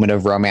moment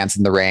of romance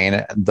in the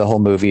rain. The whole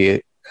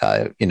movie,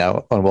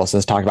 Owen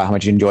Wilson's talked about how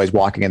much he enjoys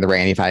walking in the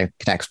rain. He finally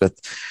connects with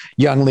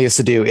young Léa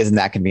Seydoux. Isn't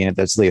that convenient?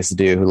 That's Léa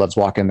Seydoux, who loves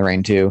walking in the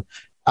rain too.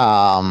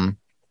 And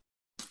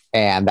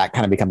that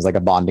kind of becomes like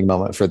a bonding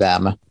moment for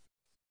them.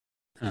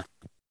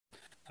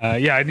 I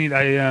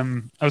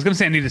was going to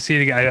say I need to see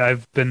it again.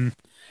 I've been,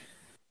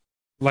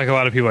 like a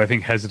lot of people, I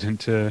think, hesitant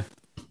to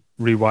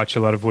rewatch a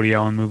lot of Woody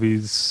Allen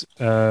movies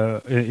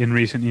in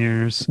recent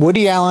years.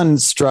 Woody Allen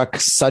struck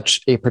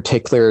such a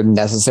particular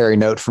necessary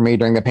note for me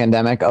during the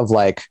pandemic of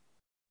like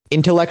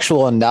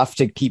intellectual enough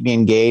to keep me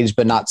engaged,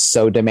 but not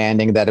so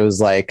demanding that it was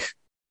like,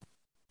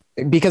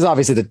 because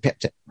obviously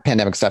the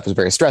pandemic stuff was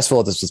very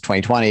stressful. This was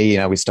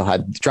 2020. We still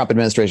had the Trump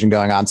administration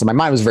going on. So my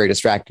mind was very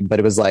distracted, but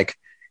it was like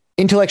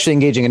intellectually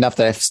engaging enough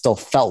that I still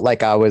felt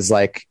like I was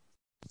like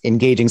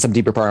engaging some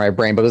deeper part of my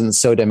brain, but wasn't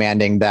so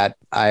demanding that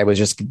I was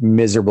just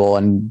miserable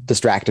and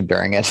distracted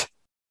during it.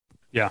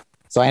 Yeah.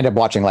 So I ended up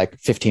watching like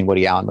 15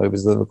 Woody Allen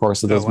movies over the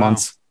course of those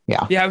months.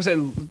 Yeah. Yeah. I was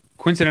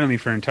coincidentally,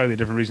 for entirely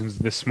different reasons,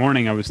 this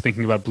morning I was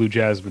thinking about Blue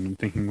Jasmine and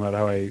thinking about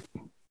how I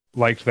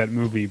liked that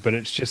movie, but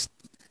it's just,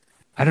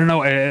 I don't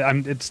know.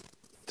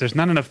 There's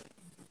not enough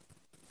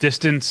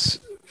distance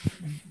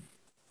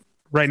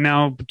right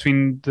now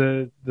between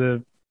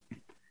the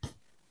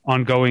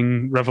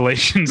ongoing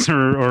revelations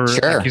or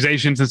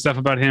accusations and stuff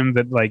about him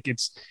that like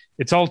it's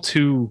all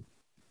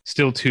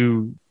still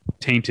too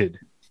tainted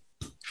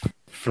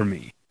for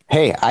me.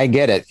 Hey, I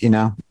get it.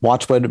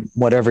 Watch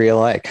whatever you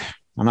like.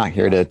 I'm not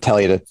here to tell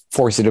you to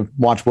force you to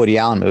watch Woody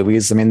Allen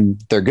movies. I mean,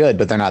 they're good,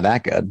 but they're not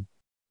that good.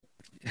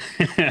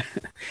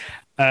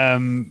 A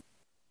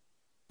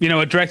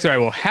director I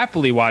will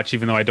happily watch,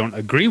 even though I don't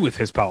agree with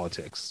his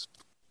politics.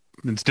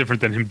 It's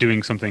different than him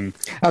doing something.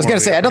 I was going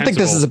to say, I don't think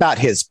this is about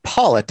his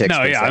politics.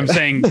 No, yeah, I'm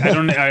saying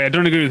I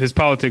don't agree with his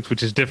politics,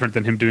 which is different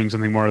than him doing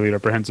something morally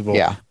reprehensible.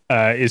 Yeah,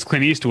 is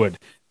Clint Eastwood,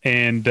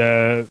 and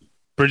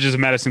Bridges of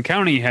Madison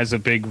County has a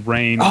big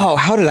rain. Oh,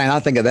 how did I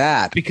not think of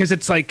that? Because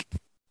it's like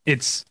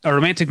it's a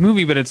romantic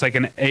movie, but it's like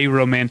an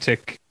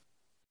aromantic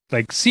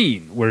like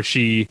scene where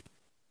she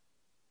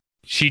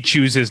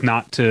chooses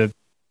not to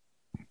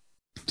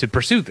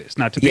pursue this,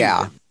 not to be with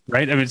him.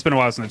 Right. I mean, it's been a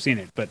while since I've seen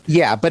it, but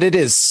but it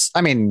is.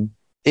 I mean,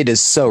 it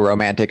is so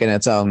romantic in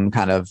its own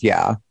kind of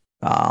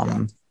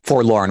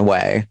forlorn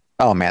way.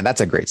 Oh man,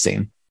 that's a great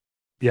scene.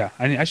 Yeah,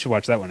 I should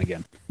watch that one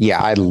again.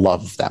 Yeah, I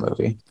love that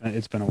movie.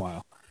 It's been a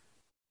while.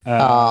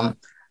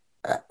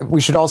 We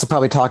should also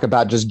probably talk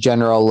about just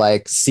general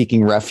like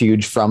seeking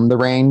refuge from the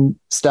rain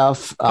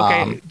stuff.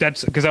 Okay,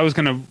 that's because I was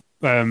going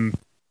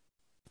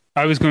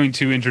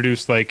to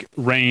introduce like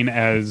rain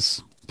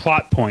as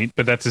plot point,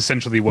 but that's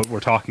essentially what we're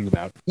talking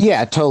about.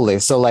 Yeah, totally.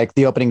 So like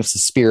the opening of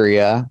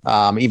Suspiria,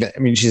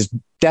 she's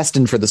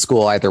destined for the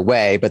school either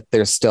way, but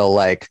there's still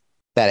like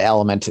that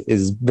element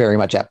is very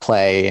much at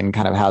play in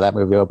kind of how that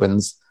movie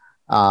opens.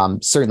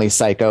 Certainly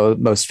Psycho,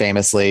 most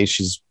famously,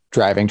 she's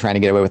driving, trying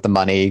to get away with the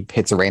money,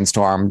 hits a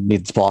rainstorm,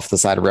 needs to pull off the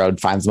side of the road,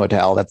 finds a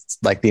motel. That's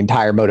like the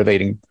entire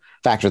motivating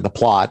factor of the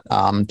plot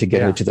to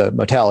get her to the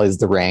motel is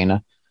the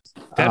rain.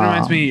 That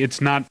reminds me,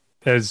 it's not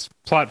as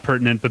plot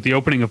pertinent, but the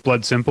opening of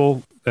Blood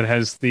Simple that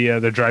has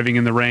they're driving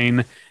in the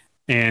rain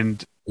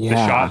and the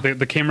shot,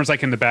 the camera's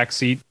like in the back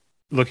seat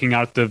looking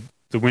out the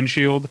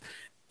windshield,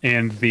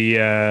 and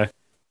the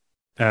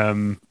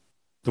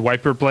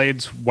wiper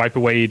blades wipe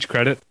away each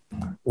credit.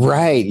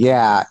 Right.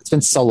 Yeah. It's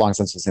been so long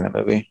since I've seen that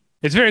movie.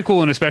 It's very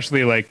cool. And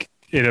especially like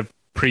in a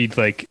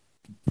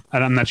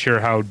I'm not sure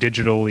how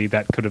digitally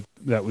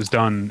that was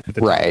done at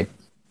the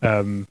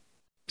time.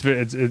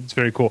 It's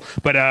very cool.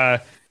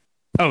 But,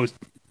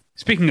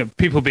 speaking of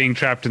people being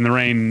trapped in the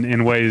rain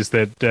in ways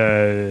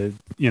that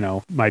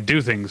might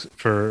do things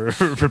for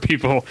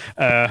people,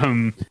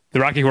 the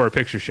Rocky Horror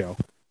Picture Show.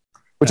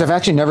 which I've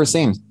actually never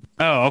seen.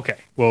 Oh, okay.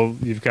 Well,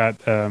 you've got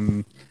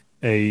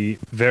a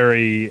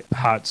very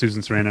hot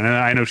Susan Sarandon. And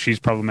I know she's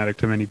problematic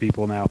to many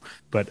people now,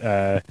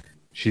 but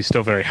she's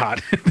still very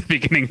hot at the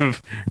beginning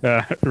of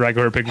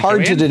Regular Picture Show.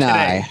 Hard to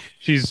deny. Today,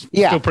 she's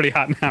still pretty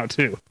hot now,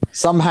 too.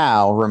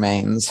 Somehow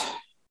remains.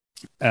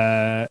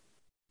 And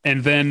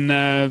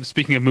then,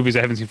 speaking of movies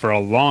I haven't seen for a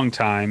long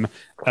time,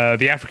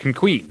 The African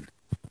Queen.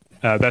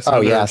 That's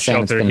another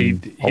shelter. He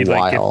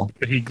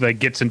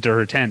gets into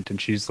her tent,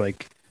 and she's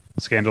like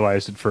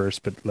scandalized at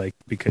first, but like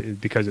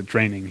because it's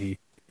raining,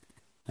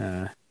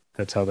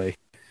 that's how they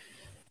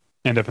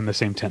end up in the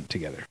same tent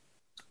together.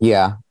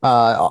 Yeah.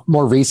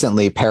 More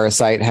recently,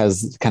 Parasite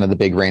has kind of the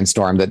big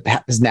rainstorm that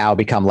has now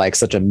become like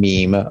such a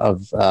meme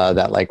of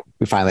that. Like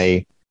we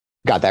finally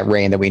got that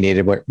rain that we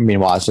needed.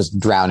 Meanwhile, it's just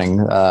drowning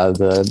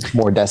the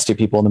more destitute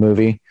people in the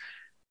movie.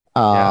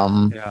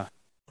 Yeah.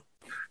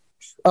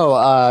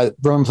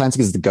 Roman Polanski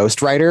is the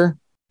Ghost Rider,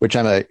 which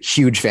I'm a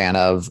huge fan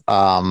of.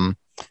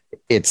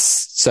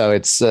 It's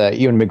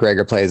Ewan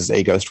McGregor plays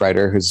a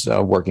ghostwriter who's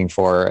working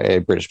for a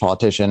British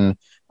politician,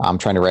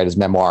 trying to write his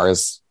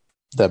memoirs.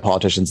 The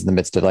politician's in the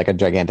midst of like a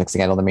gigantic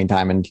scandal in the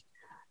meantime, and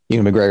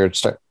Ewan McGregor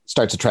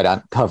starts to try to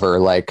uncover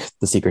like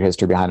the secret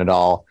history behind it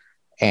all.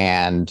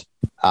 And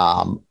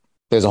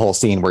there's a whole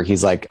scene where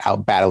he's like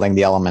out battling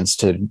the elements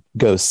to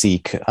go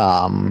seek.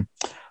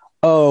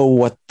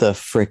 What the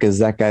frick is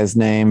that guy's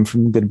name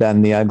from Good, Bad,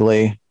 and the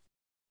Ugly?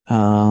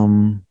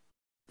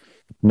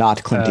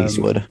 Not Clint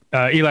Eastwood.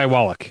 Eli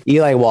Wallach.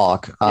 Eli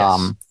Wallach.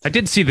 Yes. I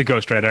did see The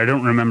Ghost Rider. I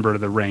don't remember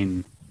the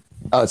rain.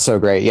 Oh, it's so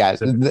great. Yeah.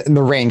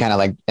 The rain kind of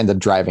like ends up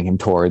driving him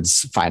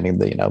towards finding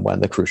one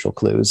of the crucial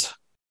clues.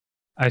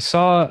 I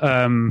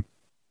saw,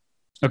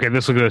 okay,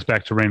 this will get us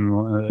back to rain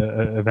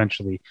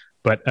eventually,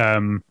 but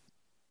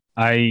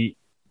I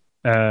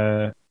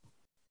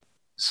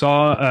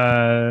saw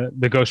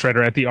The Ghost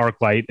Rider at the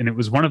ArcLight, and it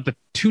was one of the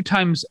 2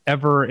 times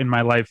ever in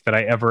my life that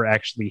I ever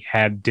actually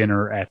had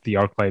dinner at the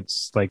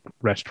ArcLight's like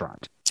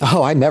restaurant.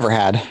 Oh, I never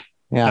had.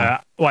 Yeah.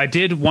 Well, I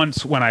did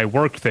once when I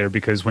worked there,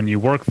 because when you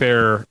work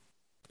there,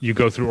 you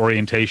go through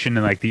orientation,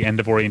 and like the end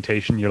of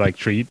orientation, your like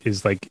treat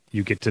is like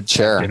you get to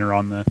have dinner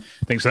on the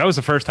thing. So that was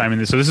the first time in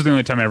this. So this is the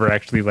only time I ever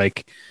actually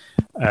like.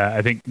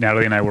 I think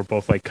Natalie and I were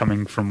both like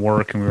coming from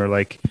work, and we were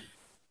like,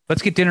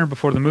 let's get dinner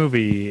before the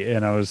movie.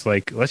 And I was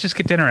like, let's just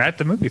get dinner at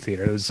the movie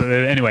theater.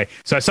 Anyway,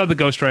 so I saw The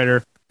Ghost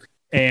Rider,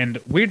 and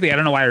weirdly, I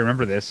don't know why I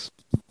remember this,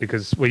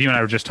 because you and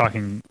I were just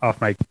talking off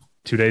mic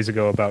 2 days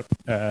ago about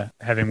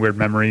having weird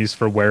memories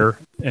for where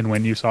and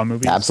when you saw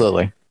movies.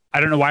 Absolutely. I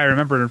don't know why I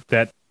remember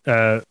that.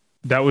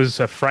 That was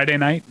a Friday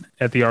night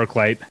at the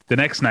ArcLight. The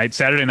next night,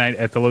 Saturday night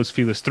at the Los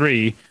Feliz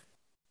 3,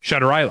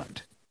 Shutter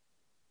Island.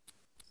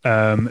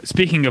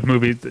 Speaking of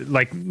movies,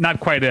 like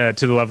not quite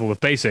to the level of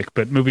Basic,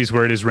 but movies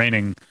where it is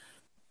raining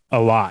a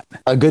lot.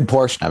 A good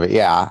portion of it,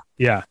 yeah.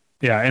 Yeah.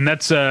 And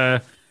that's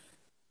and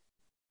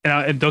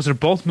those are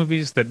both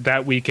movies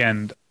that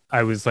weekend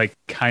I was like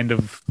kind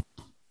of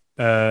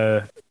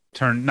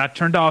not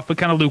turned off, but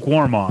kind of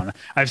lukewarm on.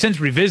 I've since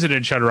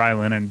revisited Shutter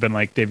Island and been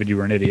like, David, you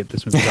were an idiot.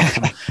 This movie's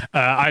awesome.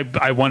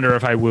 I wonder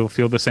if I will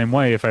feel the same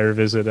way if I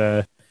revisit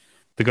The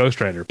Ghost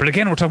Rider. But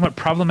again, we're talking about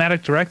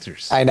problematic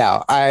directors. I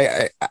know.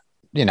 I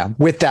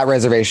with that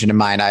reservation in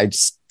mind, I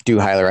just do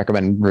highly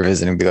recommend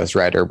revisiting The Ghost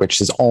Rider, which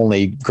has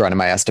only grown in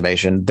my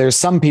estimation. There's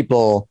some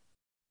people,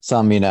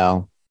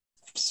 cinephiles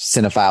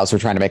who are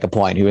trying to make a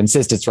point who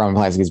insist it's Roman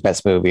Polanski's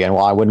best movie. And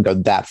while I wouldn't go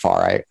that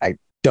far, I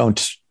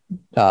don't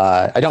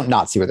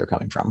not see where they're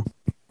coming from.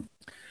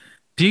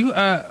 Do you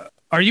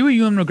are you a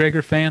Ewan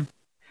McGregor fan?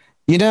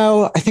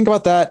 I think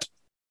about that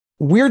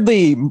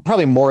weirdly,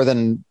 probably more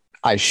than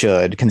I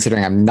should,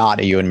 considering I'm not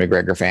a Ewan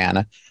McGregor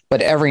fan.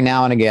 But every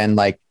now and again,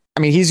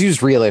 he's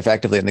used really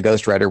effectively in The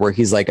Ghost Rider, where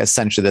he's like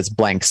essentially this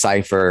blank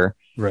cipher,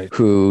 right,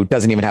 who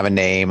doesn't even have a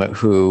name,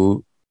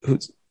 whose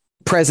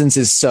presence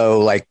is so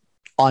like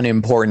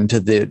unimportant to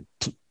the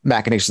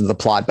machinations of the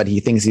plot, but he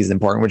thinks he's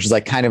important, which is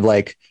like kind of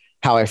like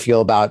how I feel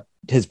about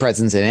his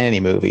presence in any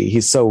movie.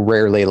 He's so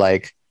rarely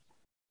like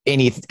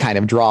any kind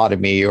of draw to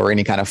me or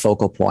any kind of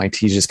focal point.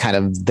 He's just kind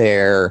of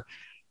there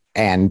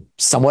and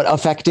somewhat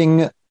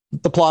affecting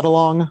the plot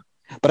along.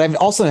 But I've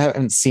also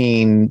haven't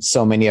seen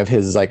so many of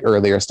his like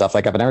earlier stuff.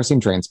 Like I've never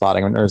seen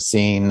Trainspotting. I've never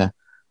seen,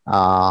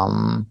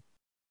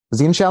 was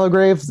he in Shallow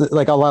Grave?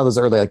 Like a lot of those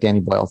early like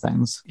Danny Boyle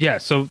things. Yeah.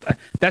 So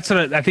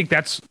I think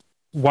that's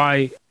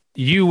why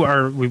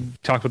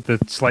we've talked about the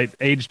slight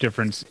age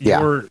difference.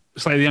 You're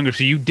slightly younger,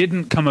 so you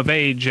didn't come of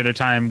age at a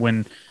time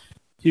when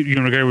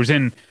Ewan McGregor was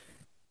in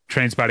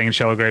Trainspotting and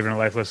Shallow Grave and A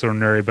Life Less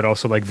Ordinary, but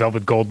also like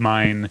Velvet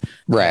Goldmine,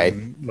 right?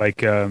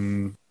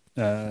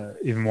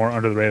 Even more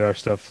under the radar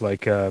stuff,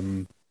 like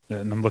and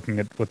I'm looking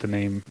at what the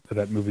name of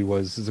that movie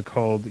was. Is it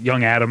called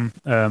Young Adam?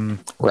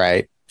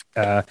 Right.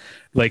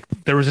 Like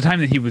there was a time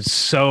that he was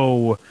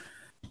so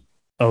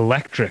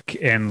electric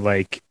and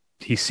like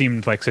he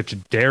seemed like such a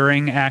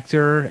daring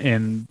actor,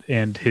 and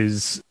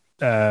his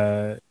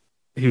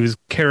he was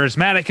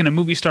charismatic in a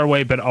movie star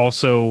way, but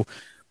also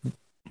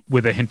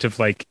with a hint of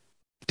like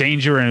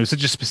danger, and it was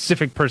such a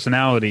specific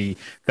personality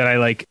that I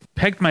like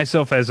pegged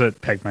myself,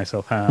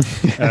 huh?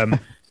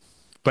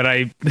 But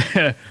I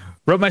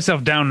wrote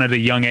myself down at a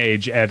young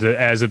age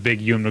as a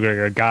big Ewan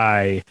McGregor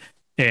guy,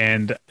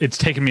 and it's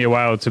taken me a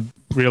while to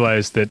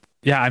realize that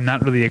I'm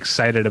not really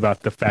excited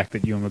about the fact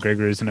that Ewan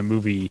McGregor is in a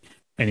movie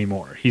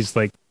anymore. He's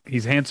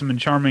handsome and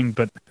charming,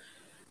 but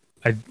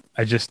I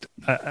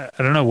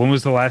don't know, when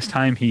was the last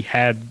time he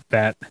had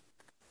that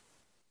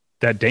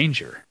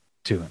danger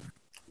to him?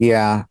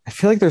 Yeah, I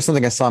feel like there's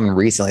something I saw him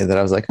recently that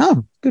I was like,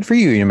 oh, good for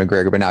you, Ewan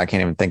McGregor, but now I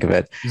can't even think of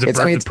it. Is it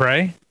Birds of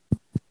Prey?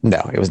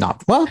 No, it was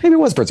not. Well, maybe it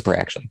was Birds of Prey,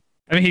 actually.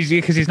 I mean,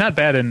 he's not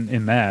bad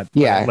in that.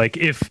 Yeah. Like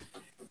if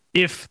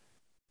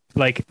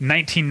like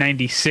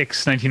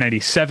 1996,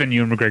 1997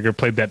 Ewan McGregor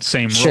played that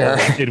same role,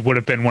 it would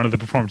have been one of the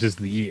performances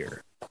of the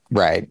year.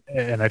 Right.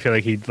 And I feel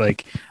like he'd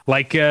like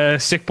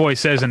Sick Boy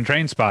says in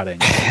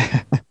Trainspotting,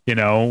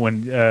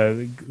 when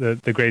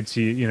the grades,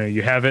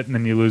 you have it and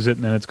then you lose it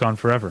and then it's gone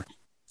forever.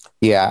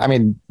 Yeah. I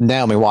mean,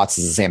 Naomi Watts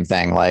is the same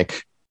thing.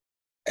 Like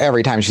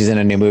every time she's in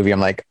a new movie, I'm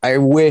like, I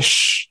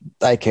wish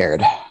I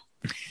cared.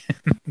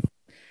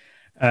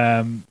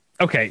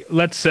 Okay.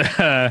 Let's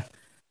get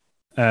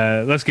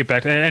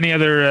back to any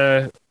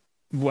other,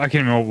 I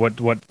can't remember what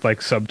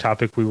like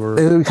subtopic we were.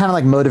 It was kind of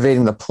like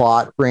motivating the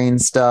plot, Rain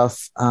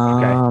stuff.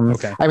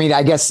 Okay. I mean,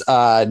 I guess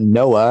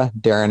Noah,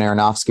 Darren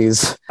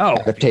Aronofsky's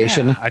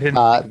adaptation. Yeah, I didn't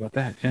think about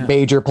that. Yeah.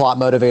 Major plot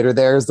motivator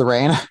there is the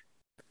rain.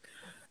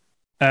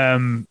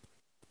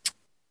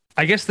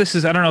 I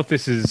guess I don't know if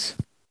this is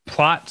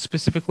plot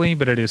specifically,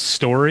 but it is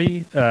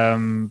story.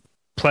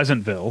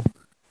 Pleasantville.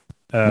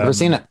 Never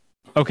seen it.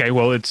 Okay,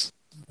 well, it's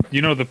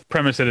the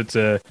premise that it's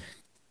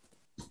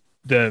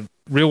the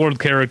real world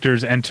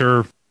characters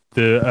enter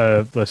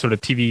the sort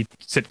of TV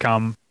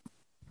sitcom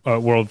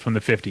world from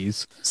the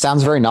 50s.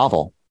 Sounds very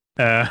novel.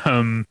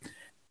 And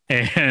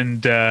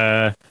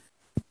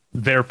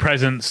their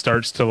presence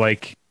starts to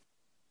like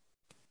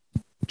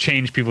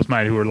change people's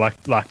mind who are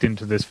locked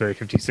into this very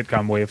 50s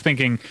sitcom way of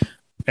thinking.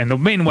 And the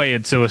main way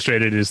it's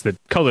illustrated is that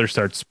color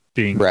starts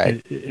being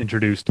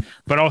introduced,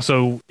 but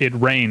also it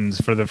rains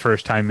for the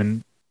first time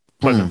in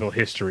Pleasantville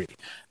history.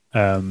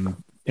 And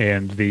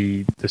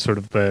the sort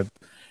of the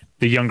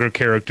younger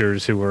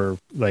characters who are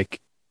like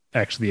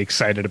actually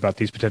excited about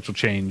these potential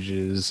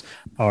changes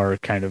are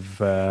kind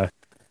of I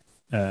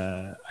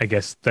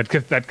guess that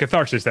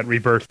catharsis, that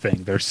rebirth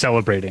thing. They're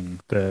celebrating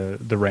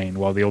the rain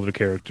while the older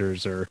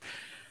characters are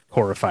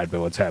horrified by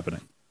what's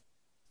happening.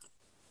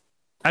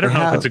 I don't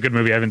know if it's a good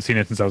movie. I haven't seen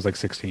it since I was like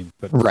 16.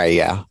 But right,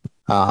 yeah.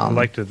 I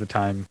liked it at the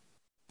time.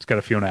 It's got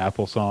a Fiona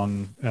Apple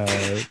song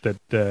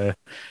that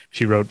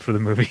she wrote for the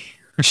movie.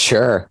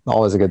 Sure,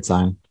 always a good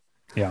sign.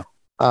 Yeah.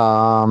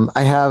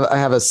 I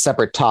have a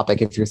separate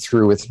topic. If you're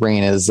through with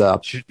Rain, is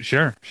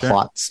sure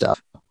plot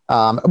stuff.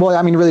 Well,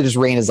 I mean, really, just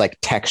Rain is like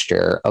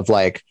texture of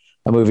like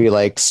a movie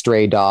like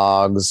Stray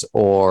Dogs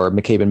or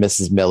McCabe and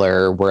Mrs.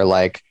 Miller,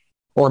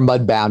 or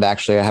Mudbound.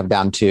 Actually, I have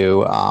down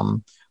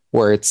to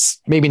where it's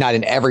maybe not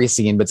in every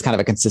scene, but it's kind of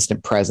a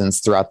consistent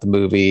presence throughout the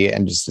movie,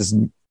 and just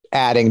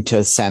adding to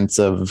a sense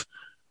of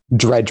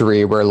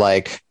drudgery where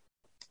like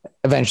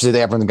eventually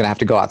everyone's going to have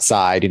to go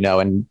outside,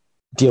 and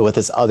deal with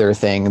this other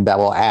thing that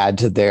will add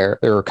to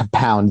or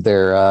compound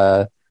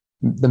their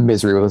the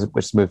misery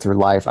which moved through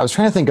life. I was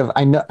trying to think of,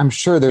 I'm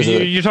sure there's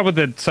you're talking about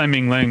the Tsai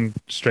Ming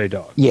Stray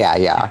Dog.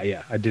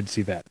 Yeah. I did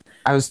see that.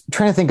 I was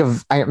trying to think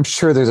of, I'm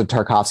sure there's a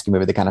Tarkovsky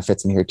movie that kind of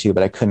fits in here too,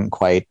 but I couldn't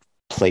quite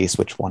place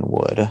which one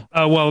would.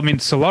 Well, I mean,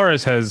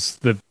 Solaris has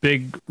the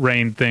big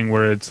rain thing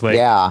where it's like,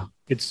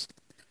 it's,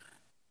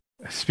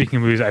 speaking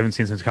of movies I haven't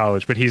seen since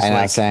college, but he's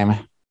like, same.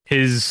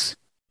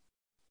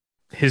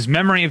 His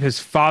memory of his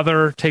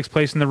father takes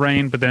place in the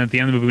rain, but then at the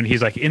end of the movie, when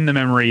he's like in the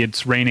memory,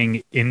 it's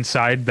raining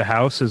inside the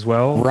house as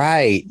well.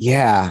 Right.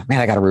 Yeah.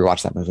 Man, I got to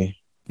rewatch that movie.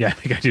 Yeah, I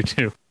think I do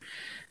too.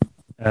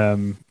 I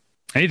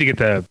need to get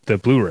the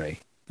Blu-ray.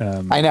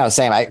 I know.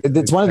 Same.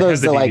 It's one of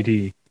those that like,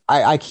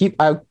 I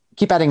keep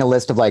adding a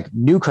list of like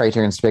new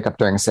Criterions to pick up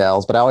during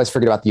sales, but I always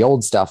forget about the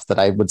old stuff that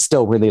I would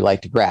still really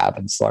like to grab.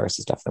 And Solaris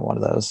is definitely one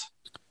of those.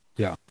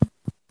 Yeah.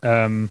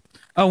 We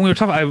were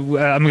talking,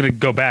 I'm going to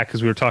go back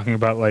because we were talking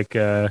about like,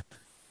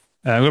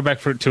 go back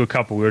to a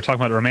couple. We were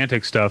talking about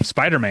romantic stuff.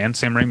 Spider-Man,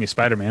 Sam Raimi's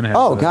Spider-Man.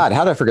 God,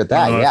 how did I forget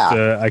that?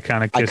 Yeah.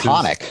 Iconic kisses.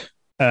 Iconic.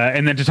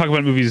 And then to talk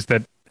about movies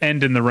that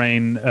end in the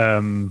rain,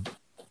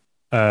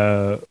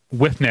 Withnail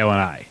and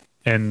I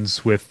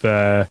ends with,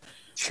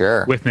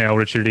 Withnail,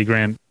 Richard E.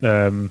 Grant,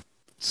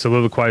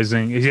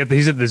 soliloquizing.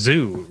 He's at the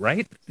zoo,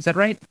 right? Is that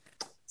right?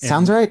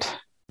 Sounds right.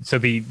 So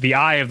the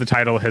eye of the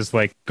title has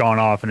like gone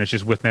off, and it's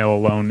just Withnail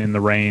alone in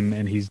the rain,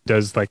 and he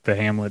does like the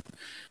Hamlet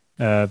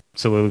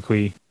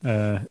soliloquy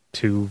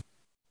to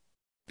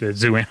the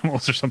zoo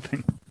animals or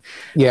something.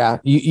 Yeah,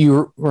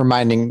 you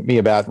reminding me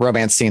about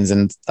romance scenes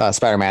in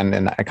Spider-Man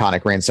and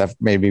iconic rain stuff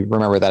made me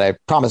remember that I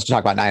promised to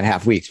talk about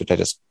 9.5 Weeks, which I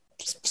just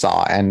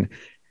saw, and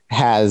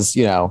has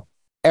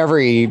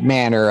every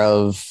manner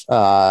of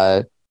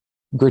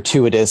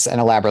gratuitous and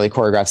elaborately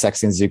choreographed sex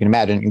scenes you can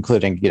imagine,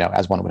 including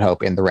as one would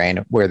hope in the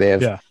rain, where they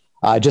have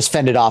just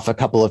fended off a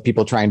couple of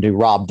people trying to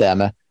rob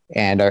them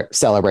and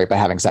celebrate by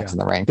having sex in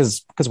the rain.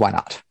 Because why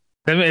not?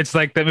 It's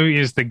like that movie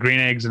is the green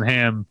eggs and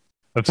ham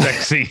of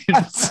sex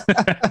scenes.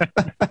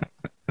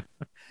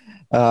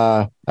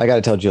 I got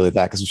to tell Julie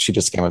that because she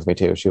just came with me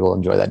too. She will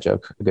enjoy that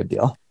joke a good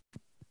deal.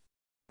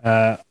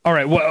 All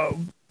right.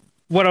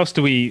 What else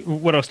do we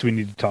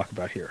need to talk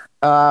about here?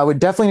 We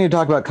definitely need to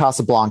talk about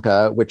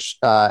Casablanca, which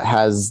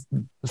has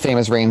the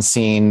famous rain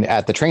scene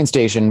at the train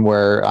station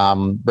where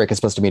Rick is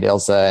supposed to meet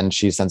Ilsa, and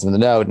she sends him the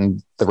note,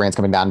 and the rain's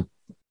coming down,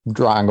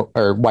 drawing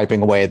or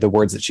wiping away the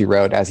words that she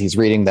wrote as he's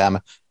reading them.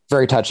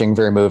 Very touching,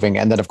 very moving.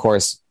 And then, of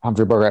course,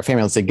 Humphrey Bogart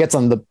famously gets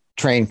on the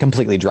train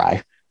completely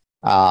dry.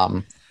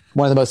 One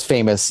of the most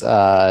famous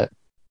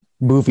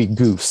movie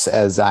goofs,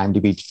 as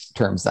IMDb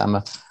terms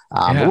them,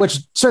 which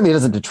certainly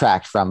doesn't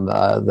detract from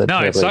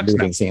the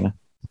moving scene.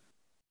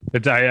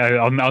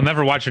 I'll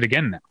never watch it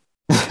again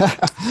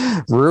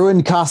now.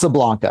 Ruined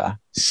Casablanca.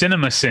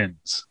 Cinema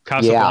sins.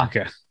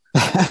 Casablanca.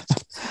 Yeah.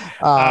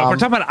 We're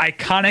talking about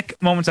iconic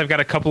moments. I've got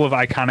a couple of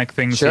iconic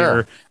things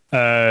here.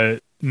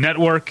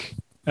 Network.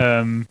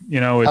 It's,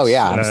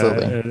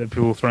 absolutely.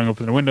 People throwing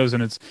open their windows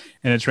and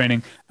it's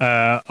raining.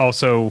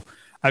 Also,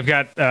 I've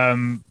got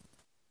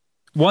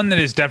one that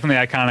is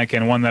definitely iconic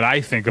and one that I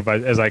think of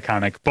as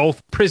iconic.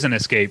 Both prison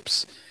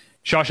escapes.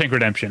 Shawshank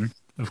Redemption,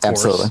 of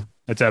course. Absolutely.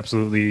 It's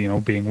absolutely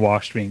being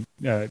washed, being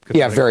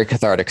very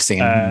cathartic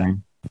scene.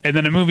 And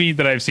then a movie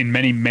that I've seen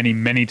many, many,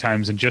 many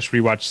times and just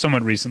rewatched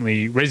somewhat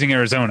recently, Raising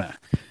Arizona.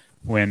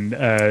 When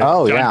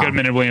John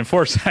Goodman and William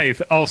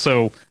Forsythe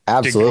also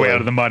dig their way out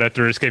of the mud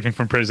after escaping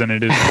from prison.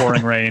 It is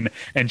pouring rain,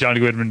 and John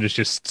Goodman is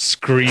just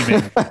screaming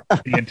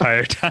the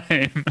entire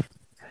time.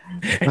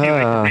 And he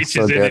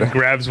reaches in and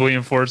grabs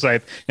William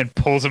Forsythe and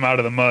pulls him out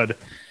of the mud.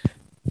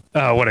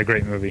 Oh, what a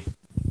great movie!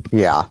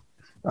 Yeah,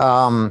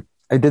 I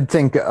did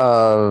think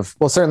of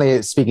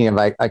certainly speaking of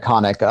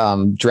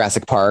iconic,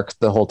 Jurassic Park.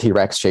 The whole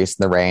T-Rex chase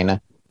in the rain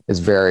is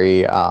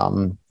very,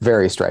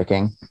 very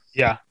striking.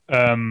 Yeah.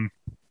 And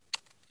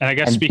I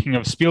guess speaking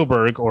of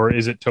Spielberg, or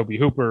is it Tobe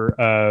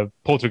Hooper,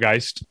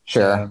 Poltergeist?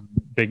 Sure.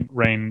 Big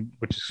Rain,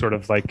 which sort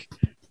of like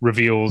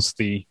reveals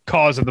the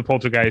cause of the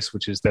poltergeist,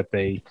 which is that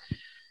they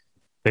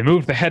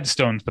moved the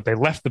headstones, but they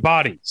left the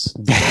bodies.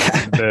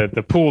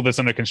 the pool that's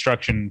under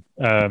construction,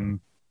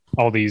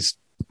 all these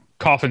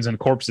coffins and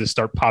corpses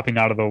start popping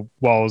out of the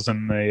walls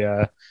and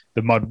the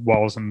mud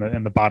walls and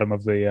the bottom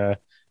of the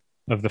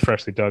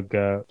freshly dug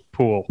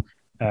pool.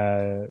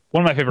 One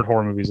of my favorite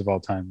horror movies of all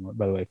time,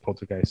 by the way,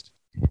 Poltergeist.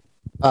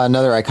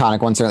 Another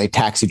iconic one, certainly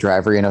Taxi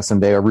Driver.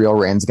 Someday a real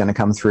rain's going to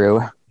come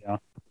through. Yeah.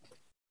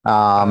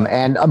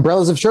 And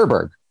Umbrellas of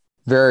Cherbourg.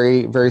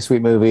 Very, very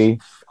sweet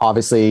movie.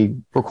 Obviously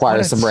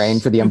requires some rain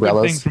for the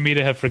umbrellas. Thing for me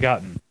to have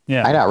forgotten.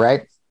 Yeah. I know,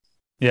 right?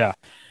 Yeah.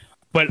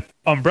 But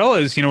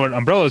umbrellas, what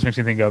umbrellas makes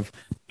me think of?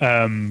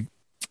 Have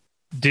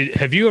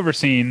you ever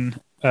seen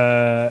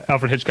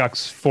Alfred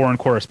Hitchcock's Foreign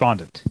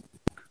Correspondent?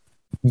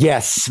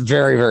 Yes,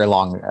 very, very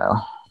long ago.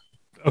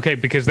 Okay,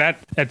 because that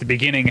at the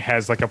beginning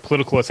has like a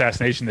political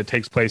assassination that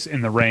takes place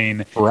in the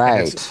rain.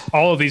 Right.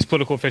 All of these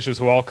political officials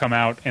who all come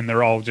out and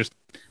they're all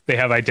they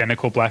have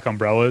identical black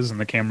umbrellas and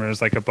the camera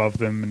is like above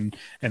them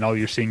and all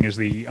you're seeing is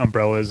the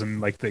umbrellas and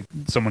like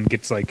someone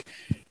gets like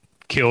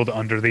killed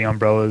under the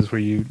umbrellas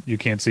where you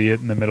can't see it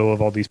in the middle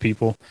of all these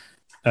people.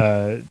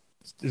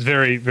 It's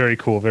very, very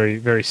cool. Very,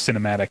 very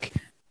cinematic.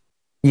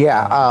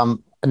 Yeah.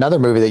 Another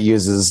movie that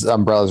uses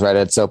umbrellas right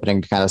at its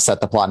opening to kind of set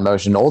the plot in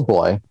motion,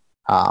 Oldboy.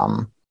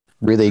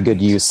 Really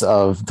good use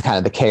of kind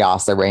of the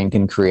chaos that rain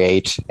can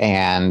create,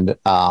 and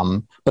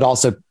but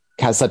also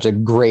has such a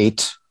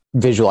great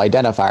visual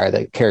identifier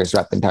that carries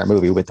throughout the entire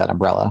movie with that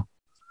umbrella.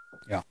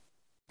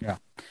 Yeah.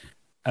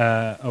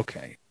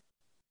 Okay.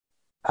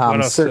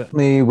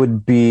 Certainly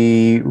would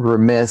be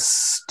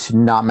remiss to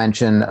not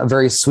mention a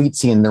very sweet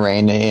scene in the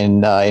rain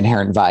in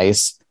Inherent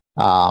Vice.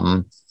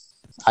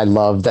 I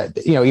love that,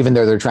 even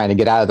though they're trying to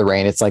get out of the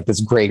rain, it's like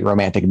this great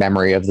romantic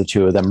memory of the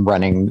two of them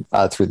running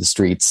through the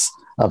streets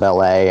of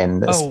LA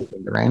and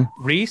escaping the rain.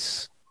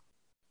 Reese?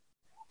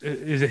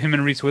 Is it him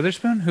and Reese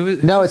Witherspoon? Who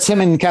is? No, it's him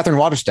and Catherine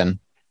Waterston.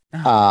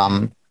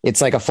 Oh.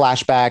 It's like a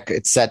flashback.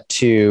 It's set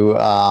to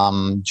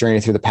Journey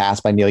Through the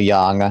Past by Neil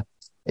Young.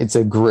 It's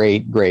a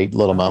great, great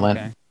little moment.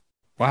 Okay.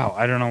 Wow.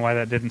 I don't know why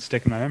that didn't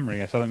stick in my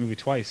memory. I saw that movie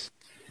twice.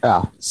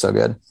 Oh, so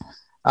good.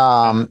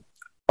 I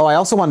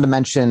also wanted to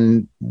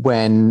mention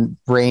when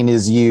rain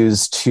is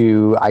used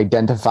to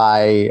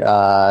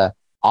identify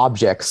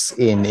objects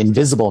in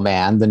Invisible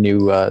Man, the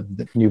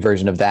new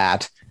version of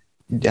that.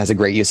 It has a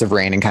great use of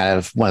rain in kind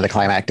of one of the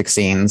climactic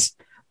scenes.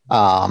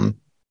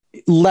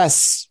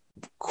 Less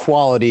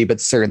quality,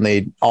 but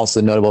certainly also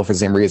notable for the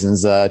same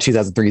reasons.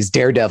 2003's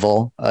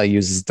Daredevil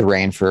uses the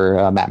rain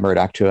for Matt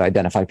Murdock to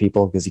identify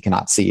people because he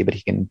cannot see, but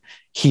he can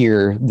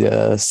hear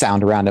the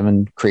sound around him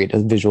and create a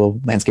visual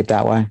landscape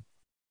that way.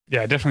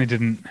 Yeah, I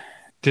definitely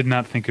did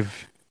not think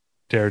of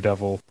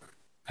Daredevil.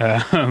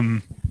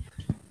 At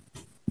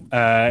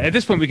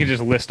this point, we can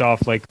just list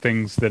off like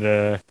things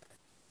that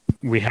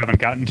we haven't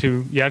gotten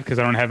to yet because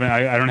I don't have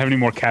any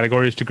more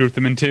categories to group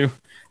them into.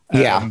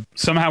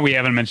 Somehow we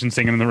haven't mentioned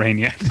Singing in the Rain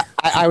yet.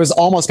 I was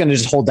almost going to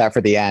just hold that for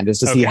the end,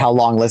 just to see how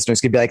long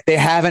listeners could be like, they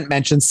haven't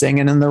mentioned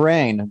Singing in the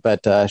Rain.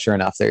 But sure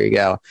enough, there you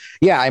go.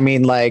 Yeah, I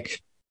mean, like,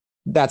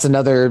 that's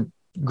another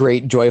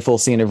great, joyful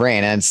scene of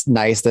rain. And it's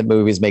nice that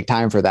movies make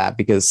time for that,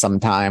 because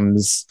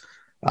sometimes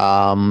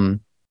the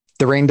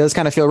rain does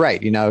kind of feel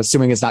right. You know,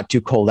 assuming it's not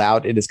too cold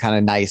out, it is kind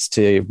of nice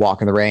to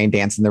walk in the rain,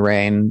 dance in the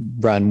rain,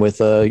 run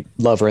with a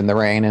lover in the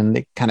rain. And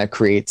it kind of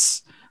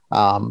creates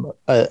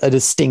a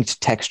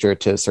distinct texture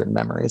to certain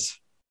memories.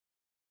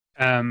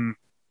 I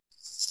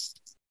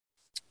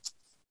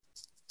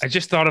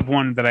just thought of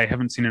one that I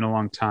haven't seen in a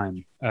long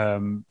time.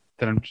 But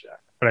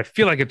I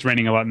feel like it's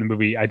raining a lot in the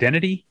movie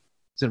Identity.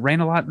 Does it rain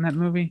a lot in that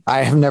movie?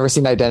 I have never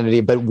seen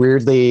Identity, but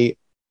weirdly,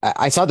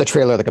 I saw the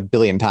trailer like a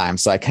billion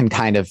times, so I can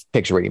kind of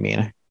picture what you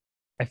mean.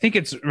 I think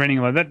it's raining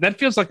a lot. That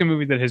feels like a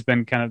movie that has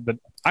been that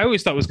I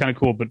always thought was kind of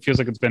cool, but feels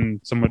like it's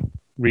been somewhat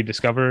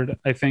rediscovered,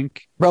 I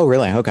think. Oh,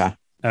 really? Okay.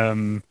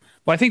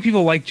 Well, I think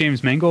people like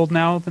James Mangold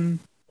now than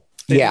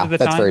they did at the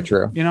that's time, very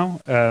true. You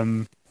know,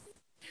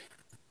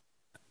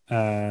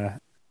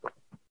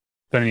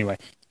 but anyway,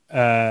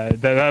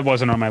 that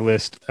wasn't on my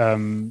list.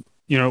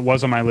 You know, it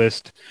was on my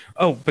list.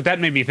 Oh, but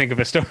that made me think of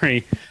a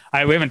story.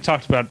 We haven't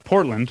talked about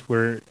Portland,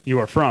 where you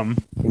are from.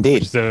 Indeed,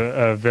 which is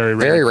a very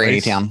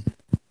rainy town.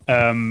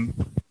 When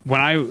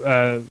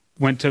Natalie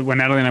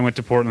and I went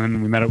to Portland,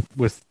 and we met up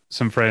with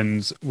some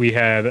friends. We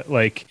had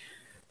like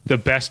the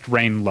best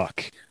rain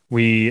luck.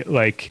 We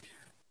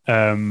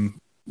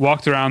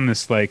walked around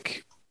this,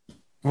 like,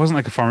 it wasn't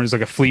like a farm, it was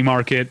like a flea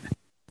market.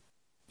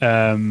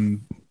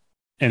 And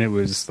it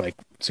was like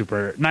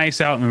super nice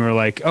out, and we were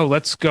like, oh,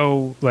 let's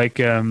go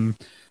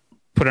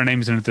put our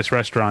names in at this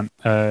restaurant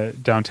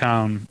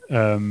downtown.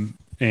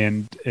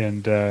 And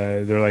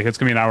they're like, it's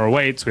gonna be an hour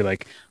wait. So we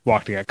like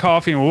walked to get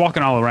coffee, and we're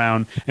walking all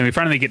around, and we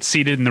finally get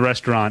seated in the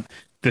restaurant.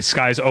 The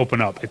skies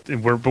open up.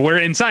 We're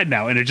inside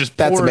now, and it just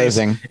pours. That's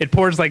amazing. It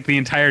pours like the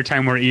entire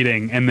time we're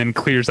eating, and then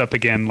clears up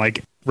again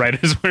like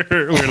right as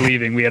we're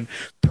leaving. We had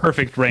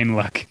perfect rain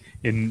luck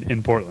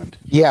in Portland.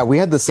 Yeah, we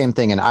had the same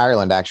thing in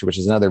Ireland, actually, which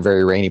is another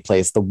very rainy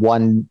place. The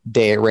one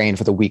day it rained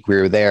for the week we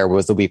were there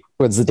was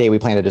the day we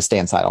planned to just stay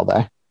inside all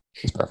day.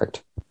 It was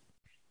perfect.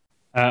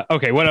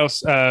 Okay, what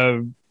else?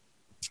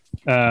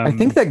 I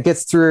think that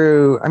gets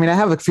through. I mean, I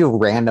have a few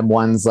random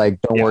ones,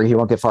 like Don't Worry, He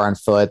Won't Get Far on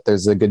Foot.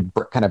 There's a good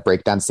kind of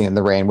breakdown scene in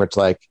the rain, which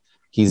like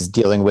he's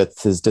dealing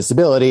with his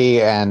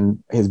disability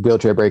and his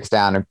wheelchair breaks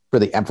down, and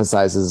really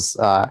emphasizes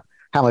how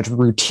much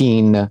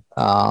routine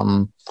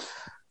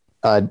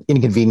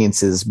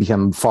inconveniences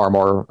become far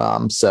more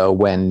so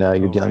when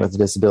you're dealing with a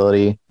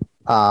disability.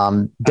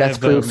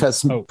 Death Proof has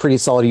some pretty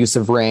solid use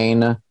of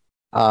rain,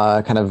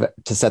 kind of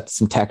to set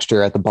some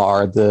texture at the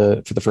bar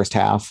for the first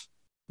half.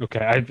 Okay,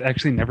 I've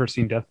actually never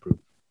seen Death Proof.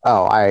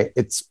 Oh,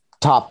 it's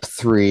top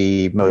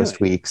 3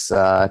 most weeks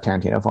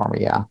Tarantino for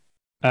me. Yeah.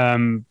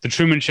 The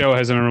Truman Show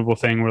has a memorable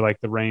thing where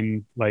like the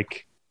rain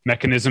like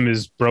mechanism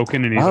is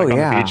broken, and he's on the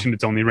beach, and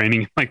it's only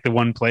raining in like the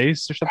one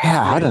place or something.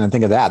 Yeah, I didn't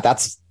think of that.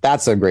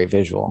 That's a great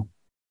visual.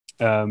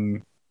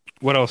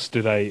 What else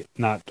did I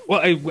not? Well,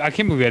 I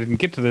can't believe I didn't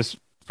get to this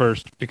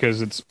first,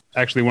 because it's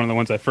actually one of the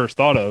ones I first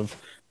thought of.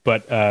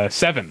 But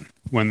Seven,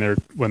 when they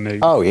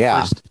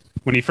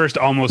when he first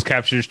almost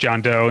captures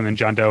John Doe, and then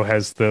John Doe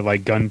has the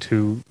like gun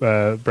to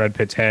Brad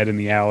Pitt's head in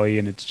the alley,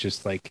 and it's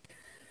just like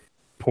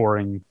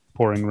pouring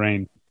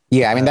rain.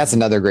 Yeah, I mean, that's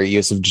another great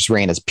use of just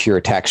rain as pure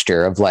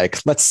texture of like,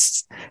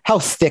 how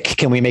thick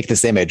can we make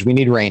this image? We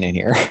need rain in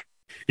here.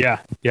 Yeah.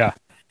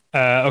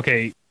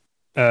 Okay.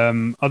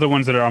 Other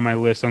ones that are on my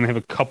list, I only have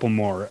a couple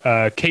more.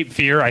 Cape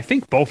Fear. I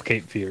think both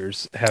Cape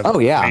Fears have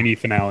rainy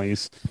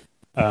finales.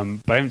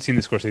 But I haven't seen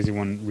the Scorsese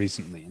one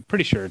recently. I'm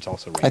pretty sure it's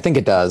also rainy. I think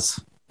it does.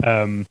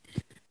 And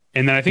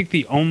then I think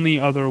the only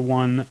other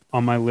one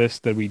on my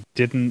list that we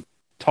didn't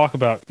talk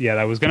about yet,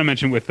 I was going to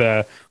mention with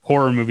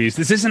horror movies.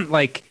 This isn't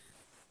like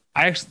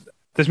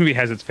this movie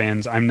has its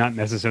fans. I'm not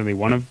necessarily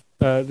one of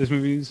this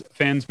movie's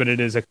fans, but it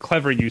is a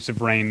clever use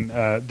of rain.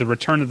 The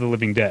Return of the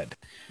Living Dead,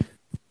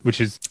 which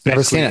is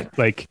never seen it.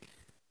 Like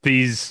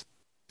these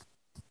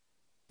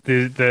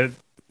in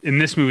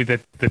this movie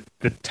that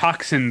the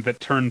toxin that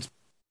turns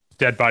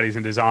dead bodies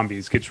into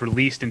zombies gets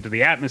released into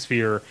the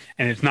atmosphere,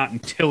 and it's not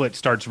until it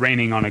starts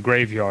raining on a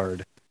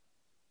graveyard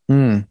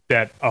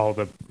that all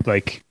the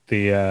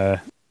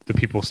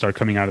people start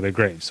coming out of their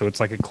graves. So it's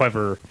like a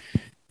clever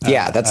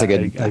that's a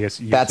good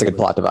that's a good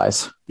plot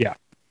device. Yeah.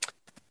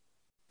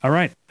 All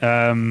right.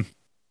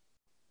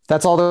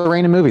 That's all the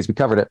rain in movies. We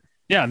covered it.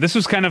 Yeah, this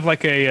was kind of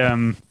like a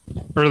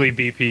early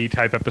BP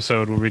type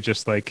episode where we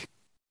just like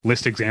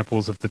list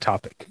examples of the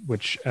topic,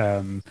 which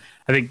I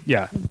think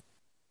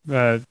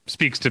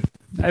speaks to,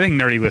 I think,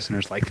 nerdy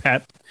listeners like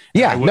that.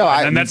 Yeah,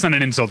 and that's not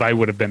an insult. I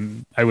would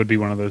be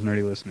one of those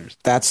nerdy listeners.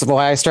 That's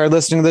why I started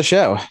listening to the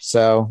show.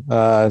 So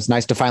it's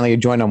nice to finally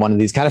join on one of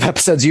these kind of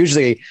episodes.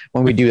 Usually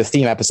when we do a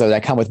theme episode, I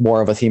come with more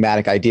of a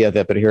thematic idea of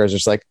it, but here is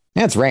just like,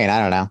 it's rain. I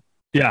don't know.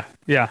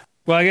 Yeah.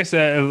 Well, I guess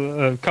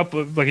a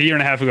year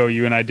and a half ago,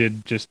 you and I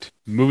did just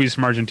movies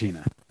from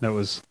Argentina. That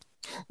was.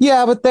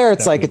 Yeah, but there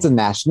it's like it's a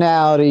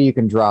nationality. You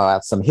can draw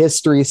out some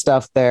history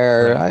stuff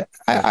there. Right.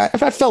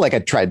 I felt like I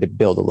tried to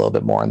build a little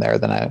bit more in there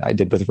than I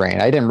did with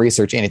Rain. I didn't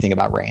research anything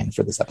about Rain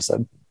for this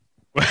episode.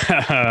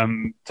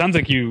 Sounds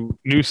like you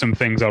knew some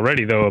things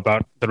already, though,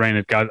 about the Rain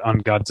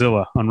on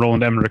Godzilla, on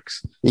Roland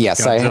Emmerich's.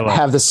 Yes, Godzilla. I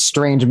have this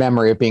strange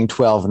memory of being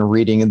 12 and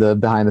reading the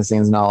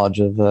behind-the-scenes knowledge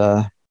of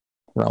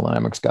Roland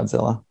Emmerich's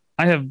Godzilla.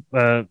 I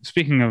have,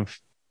 speaking of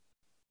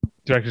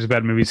directors of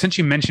bad movies, since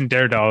you mentioned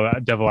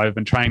Daredevil, I've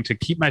been trying to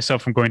keep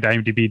myself from going to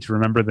IMDb to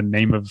remember the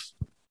name of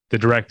the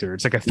director.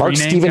 It's like a Mark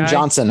Steven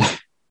Johnson.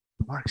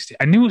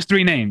 I knew it was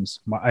 3 names.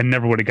 I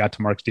never would have got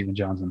to Mark Steven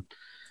Johnson.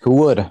 Who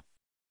would?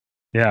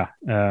 Yeah.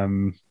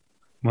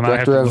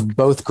 Director of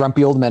both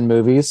Grumpy Old Men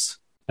movies.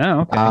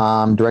 Oh,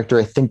 okay. Director,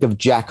 I think, of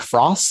Jack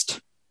Frost.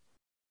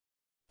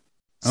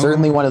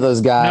 Certainly one of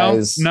those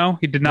guys. No,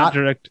 he did not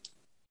direct.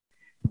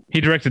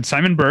 He directed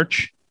Simon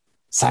Birch.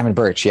 Simon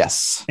Birch,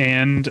 yes.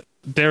 And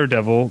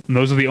Daredevil. And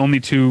those are the only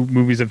 2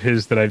 movies of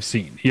his that I've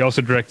seen. He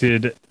also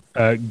directed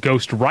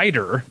Ghost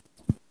Rider.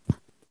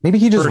 Maybe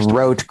he just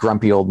wrote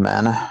Grumpy Old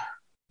Men.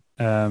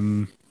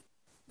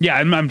 Yeah,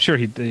 I'm sure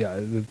he.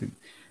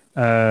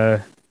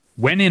 Yeah.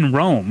 When in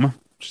Rome,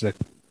 which is a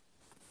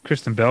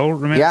Kristen Bell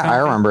romantic. Yeah, I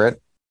remember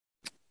it.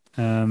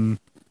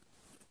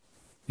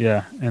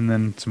 Yeah, and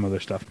then some other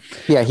stuff.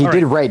 Yeah, he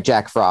did write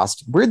Jack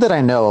Frost. Weird that I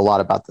know a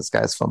lot about this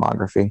guy's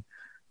filmography.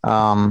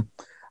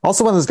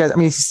 Also, one of those guys. I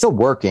mean, he's still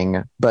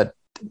working, but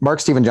Mark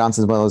Steven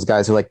Johnson is one of those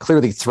guys who like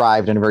clearly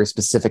thrived in a very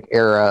specific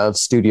era of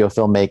studio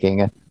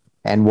filmmaking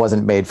and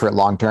wasn't made for it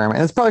long term.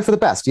 And it's probably for the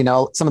best. You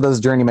know, some of those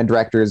journeyman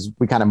directors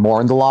we kind of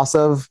mourn the loss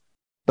of.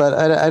 But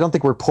I don't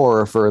think we're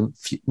poorer for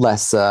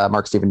less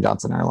Mark Steven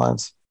Johnson in our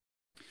lives.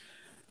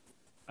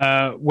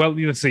 Well,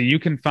 let's see. You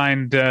can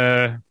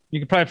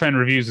probably find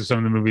reviews of some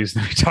of the movies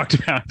that we talked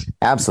about.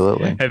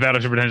 Absolutely. At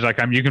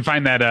BattleshipPotential.com. You can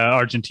find that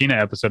Argentina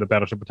episode at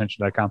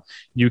BattleshipPotential.com.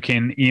 You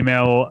can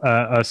email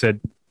us at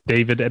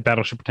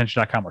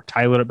David@BattleshipPotential.com or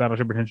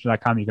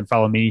Tyler@BattleshipPotential.com. You can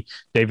follow me,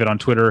 David, on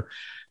Twitter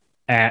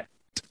at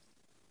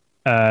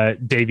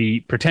Davey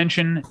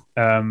Pretension.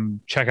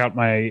 Check out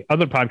my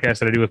other podcast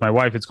that I do with my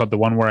wife. It's called The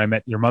One Where I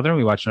Met Your Mother.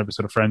 We watch an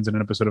episode of Friends and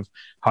an episode of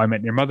How I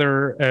Met Your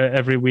Mother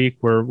every week.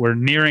 We're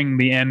nearing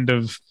the end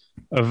of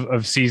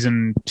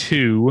season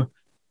 2.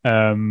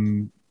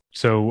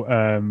 So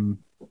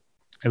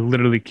I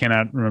literally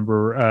cannot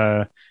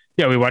remember.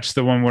 Yeah, we watched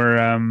the one where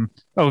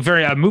a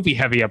very movie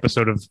heavy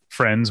episode of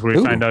Friends where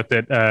we find out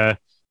that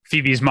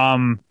Phoebe's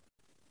mom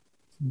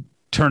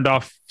turned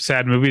off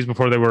sad movies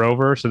before they were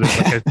over. So there's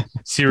like a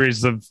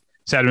series of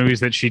sad movies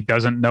that she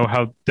doesn't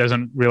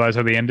realize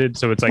how they ended.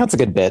 So it's like, that's a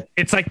good bit.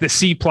 It's like the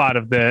C plot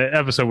of the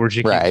episode where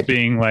she keeps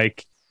being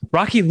like,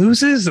 Rocky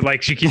loses.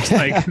 Like she keeps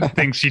like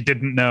things she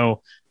didn't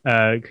know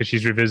because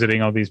she's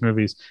revisiting all these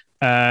movies.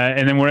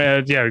 And then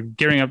we're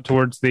gearing up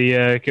towards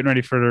the getting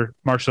ready for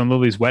Marshall and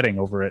Lily's wedding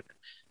over at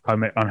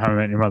on How I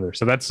Met Your Mother.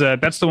 So that's the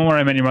One Where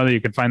I Met Your Mother. You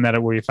can find that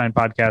at where you find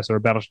podcasts or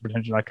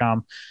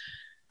BattleshipPotential.com.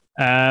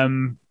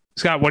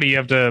 Scott, what do you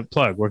have to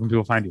plug? Where can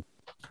people find you?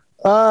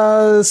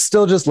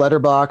 Still just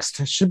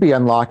Letterboxd. Should be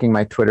unlocking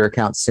my Twitter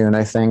account soon,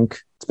 I think.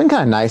 It's been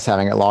kind of nice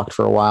having it locked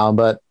for a while,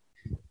 but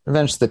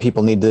eventually the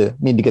people need to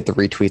get the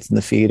retweets in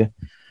the feed.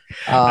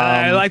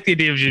 I like the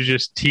idea of you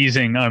just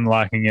teasing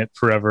unlocking it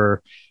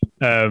forever.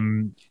 Yeah.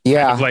 Kind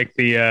of like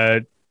the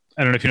I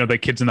don't know if you know the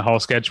Kids in the Hall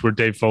sketch where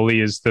Dave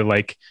Foley is the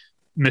like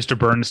Mr.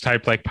 Burns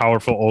type, like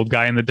powerful old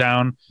guy in the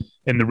town.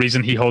 And the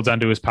reason he holds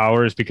onto his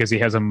power is because he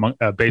has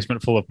a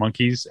basement full of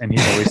monkeys, and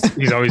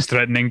he's always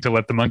threatening to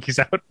let the monkeys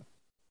out.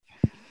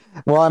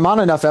 Well, I'm on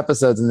enough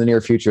episodes in the near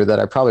future that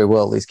I probably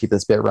will at least keep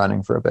this bit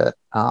running for a bit.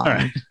 All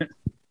right.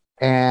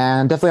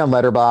 And definitely on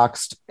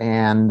Letterboxd,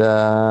 and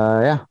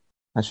that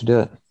should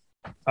do it.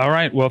 All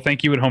right. Well,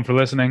 thank you at home for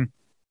listening.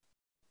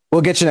 We'll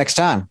get you next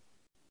time.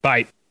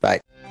 Bye. Bye.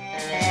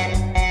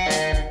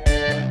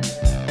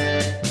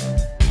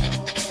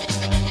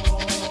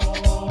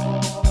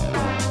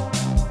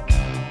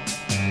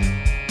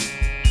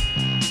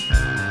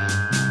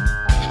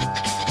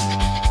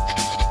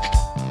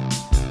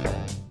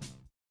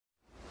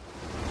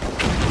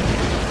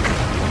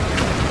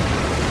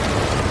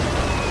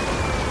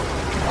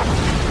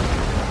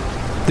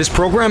 This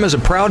program is a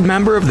proud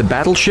member of the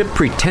Battleship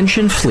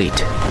Pretension Fleet.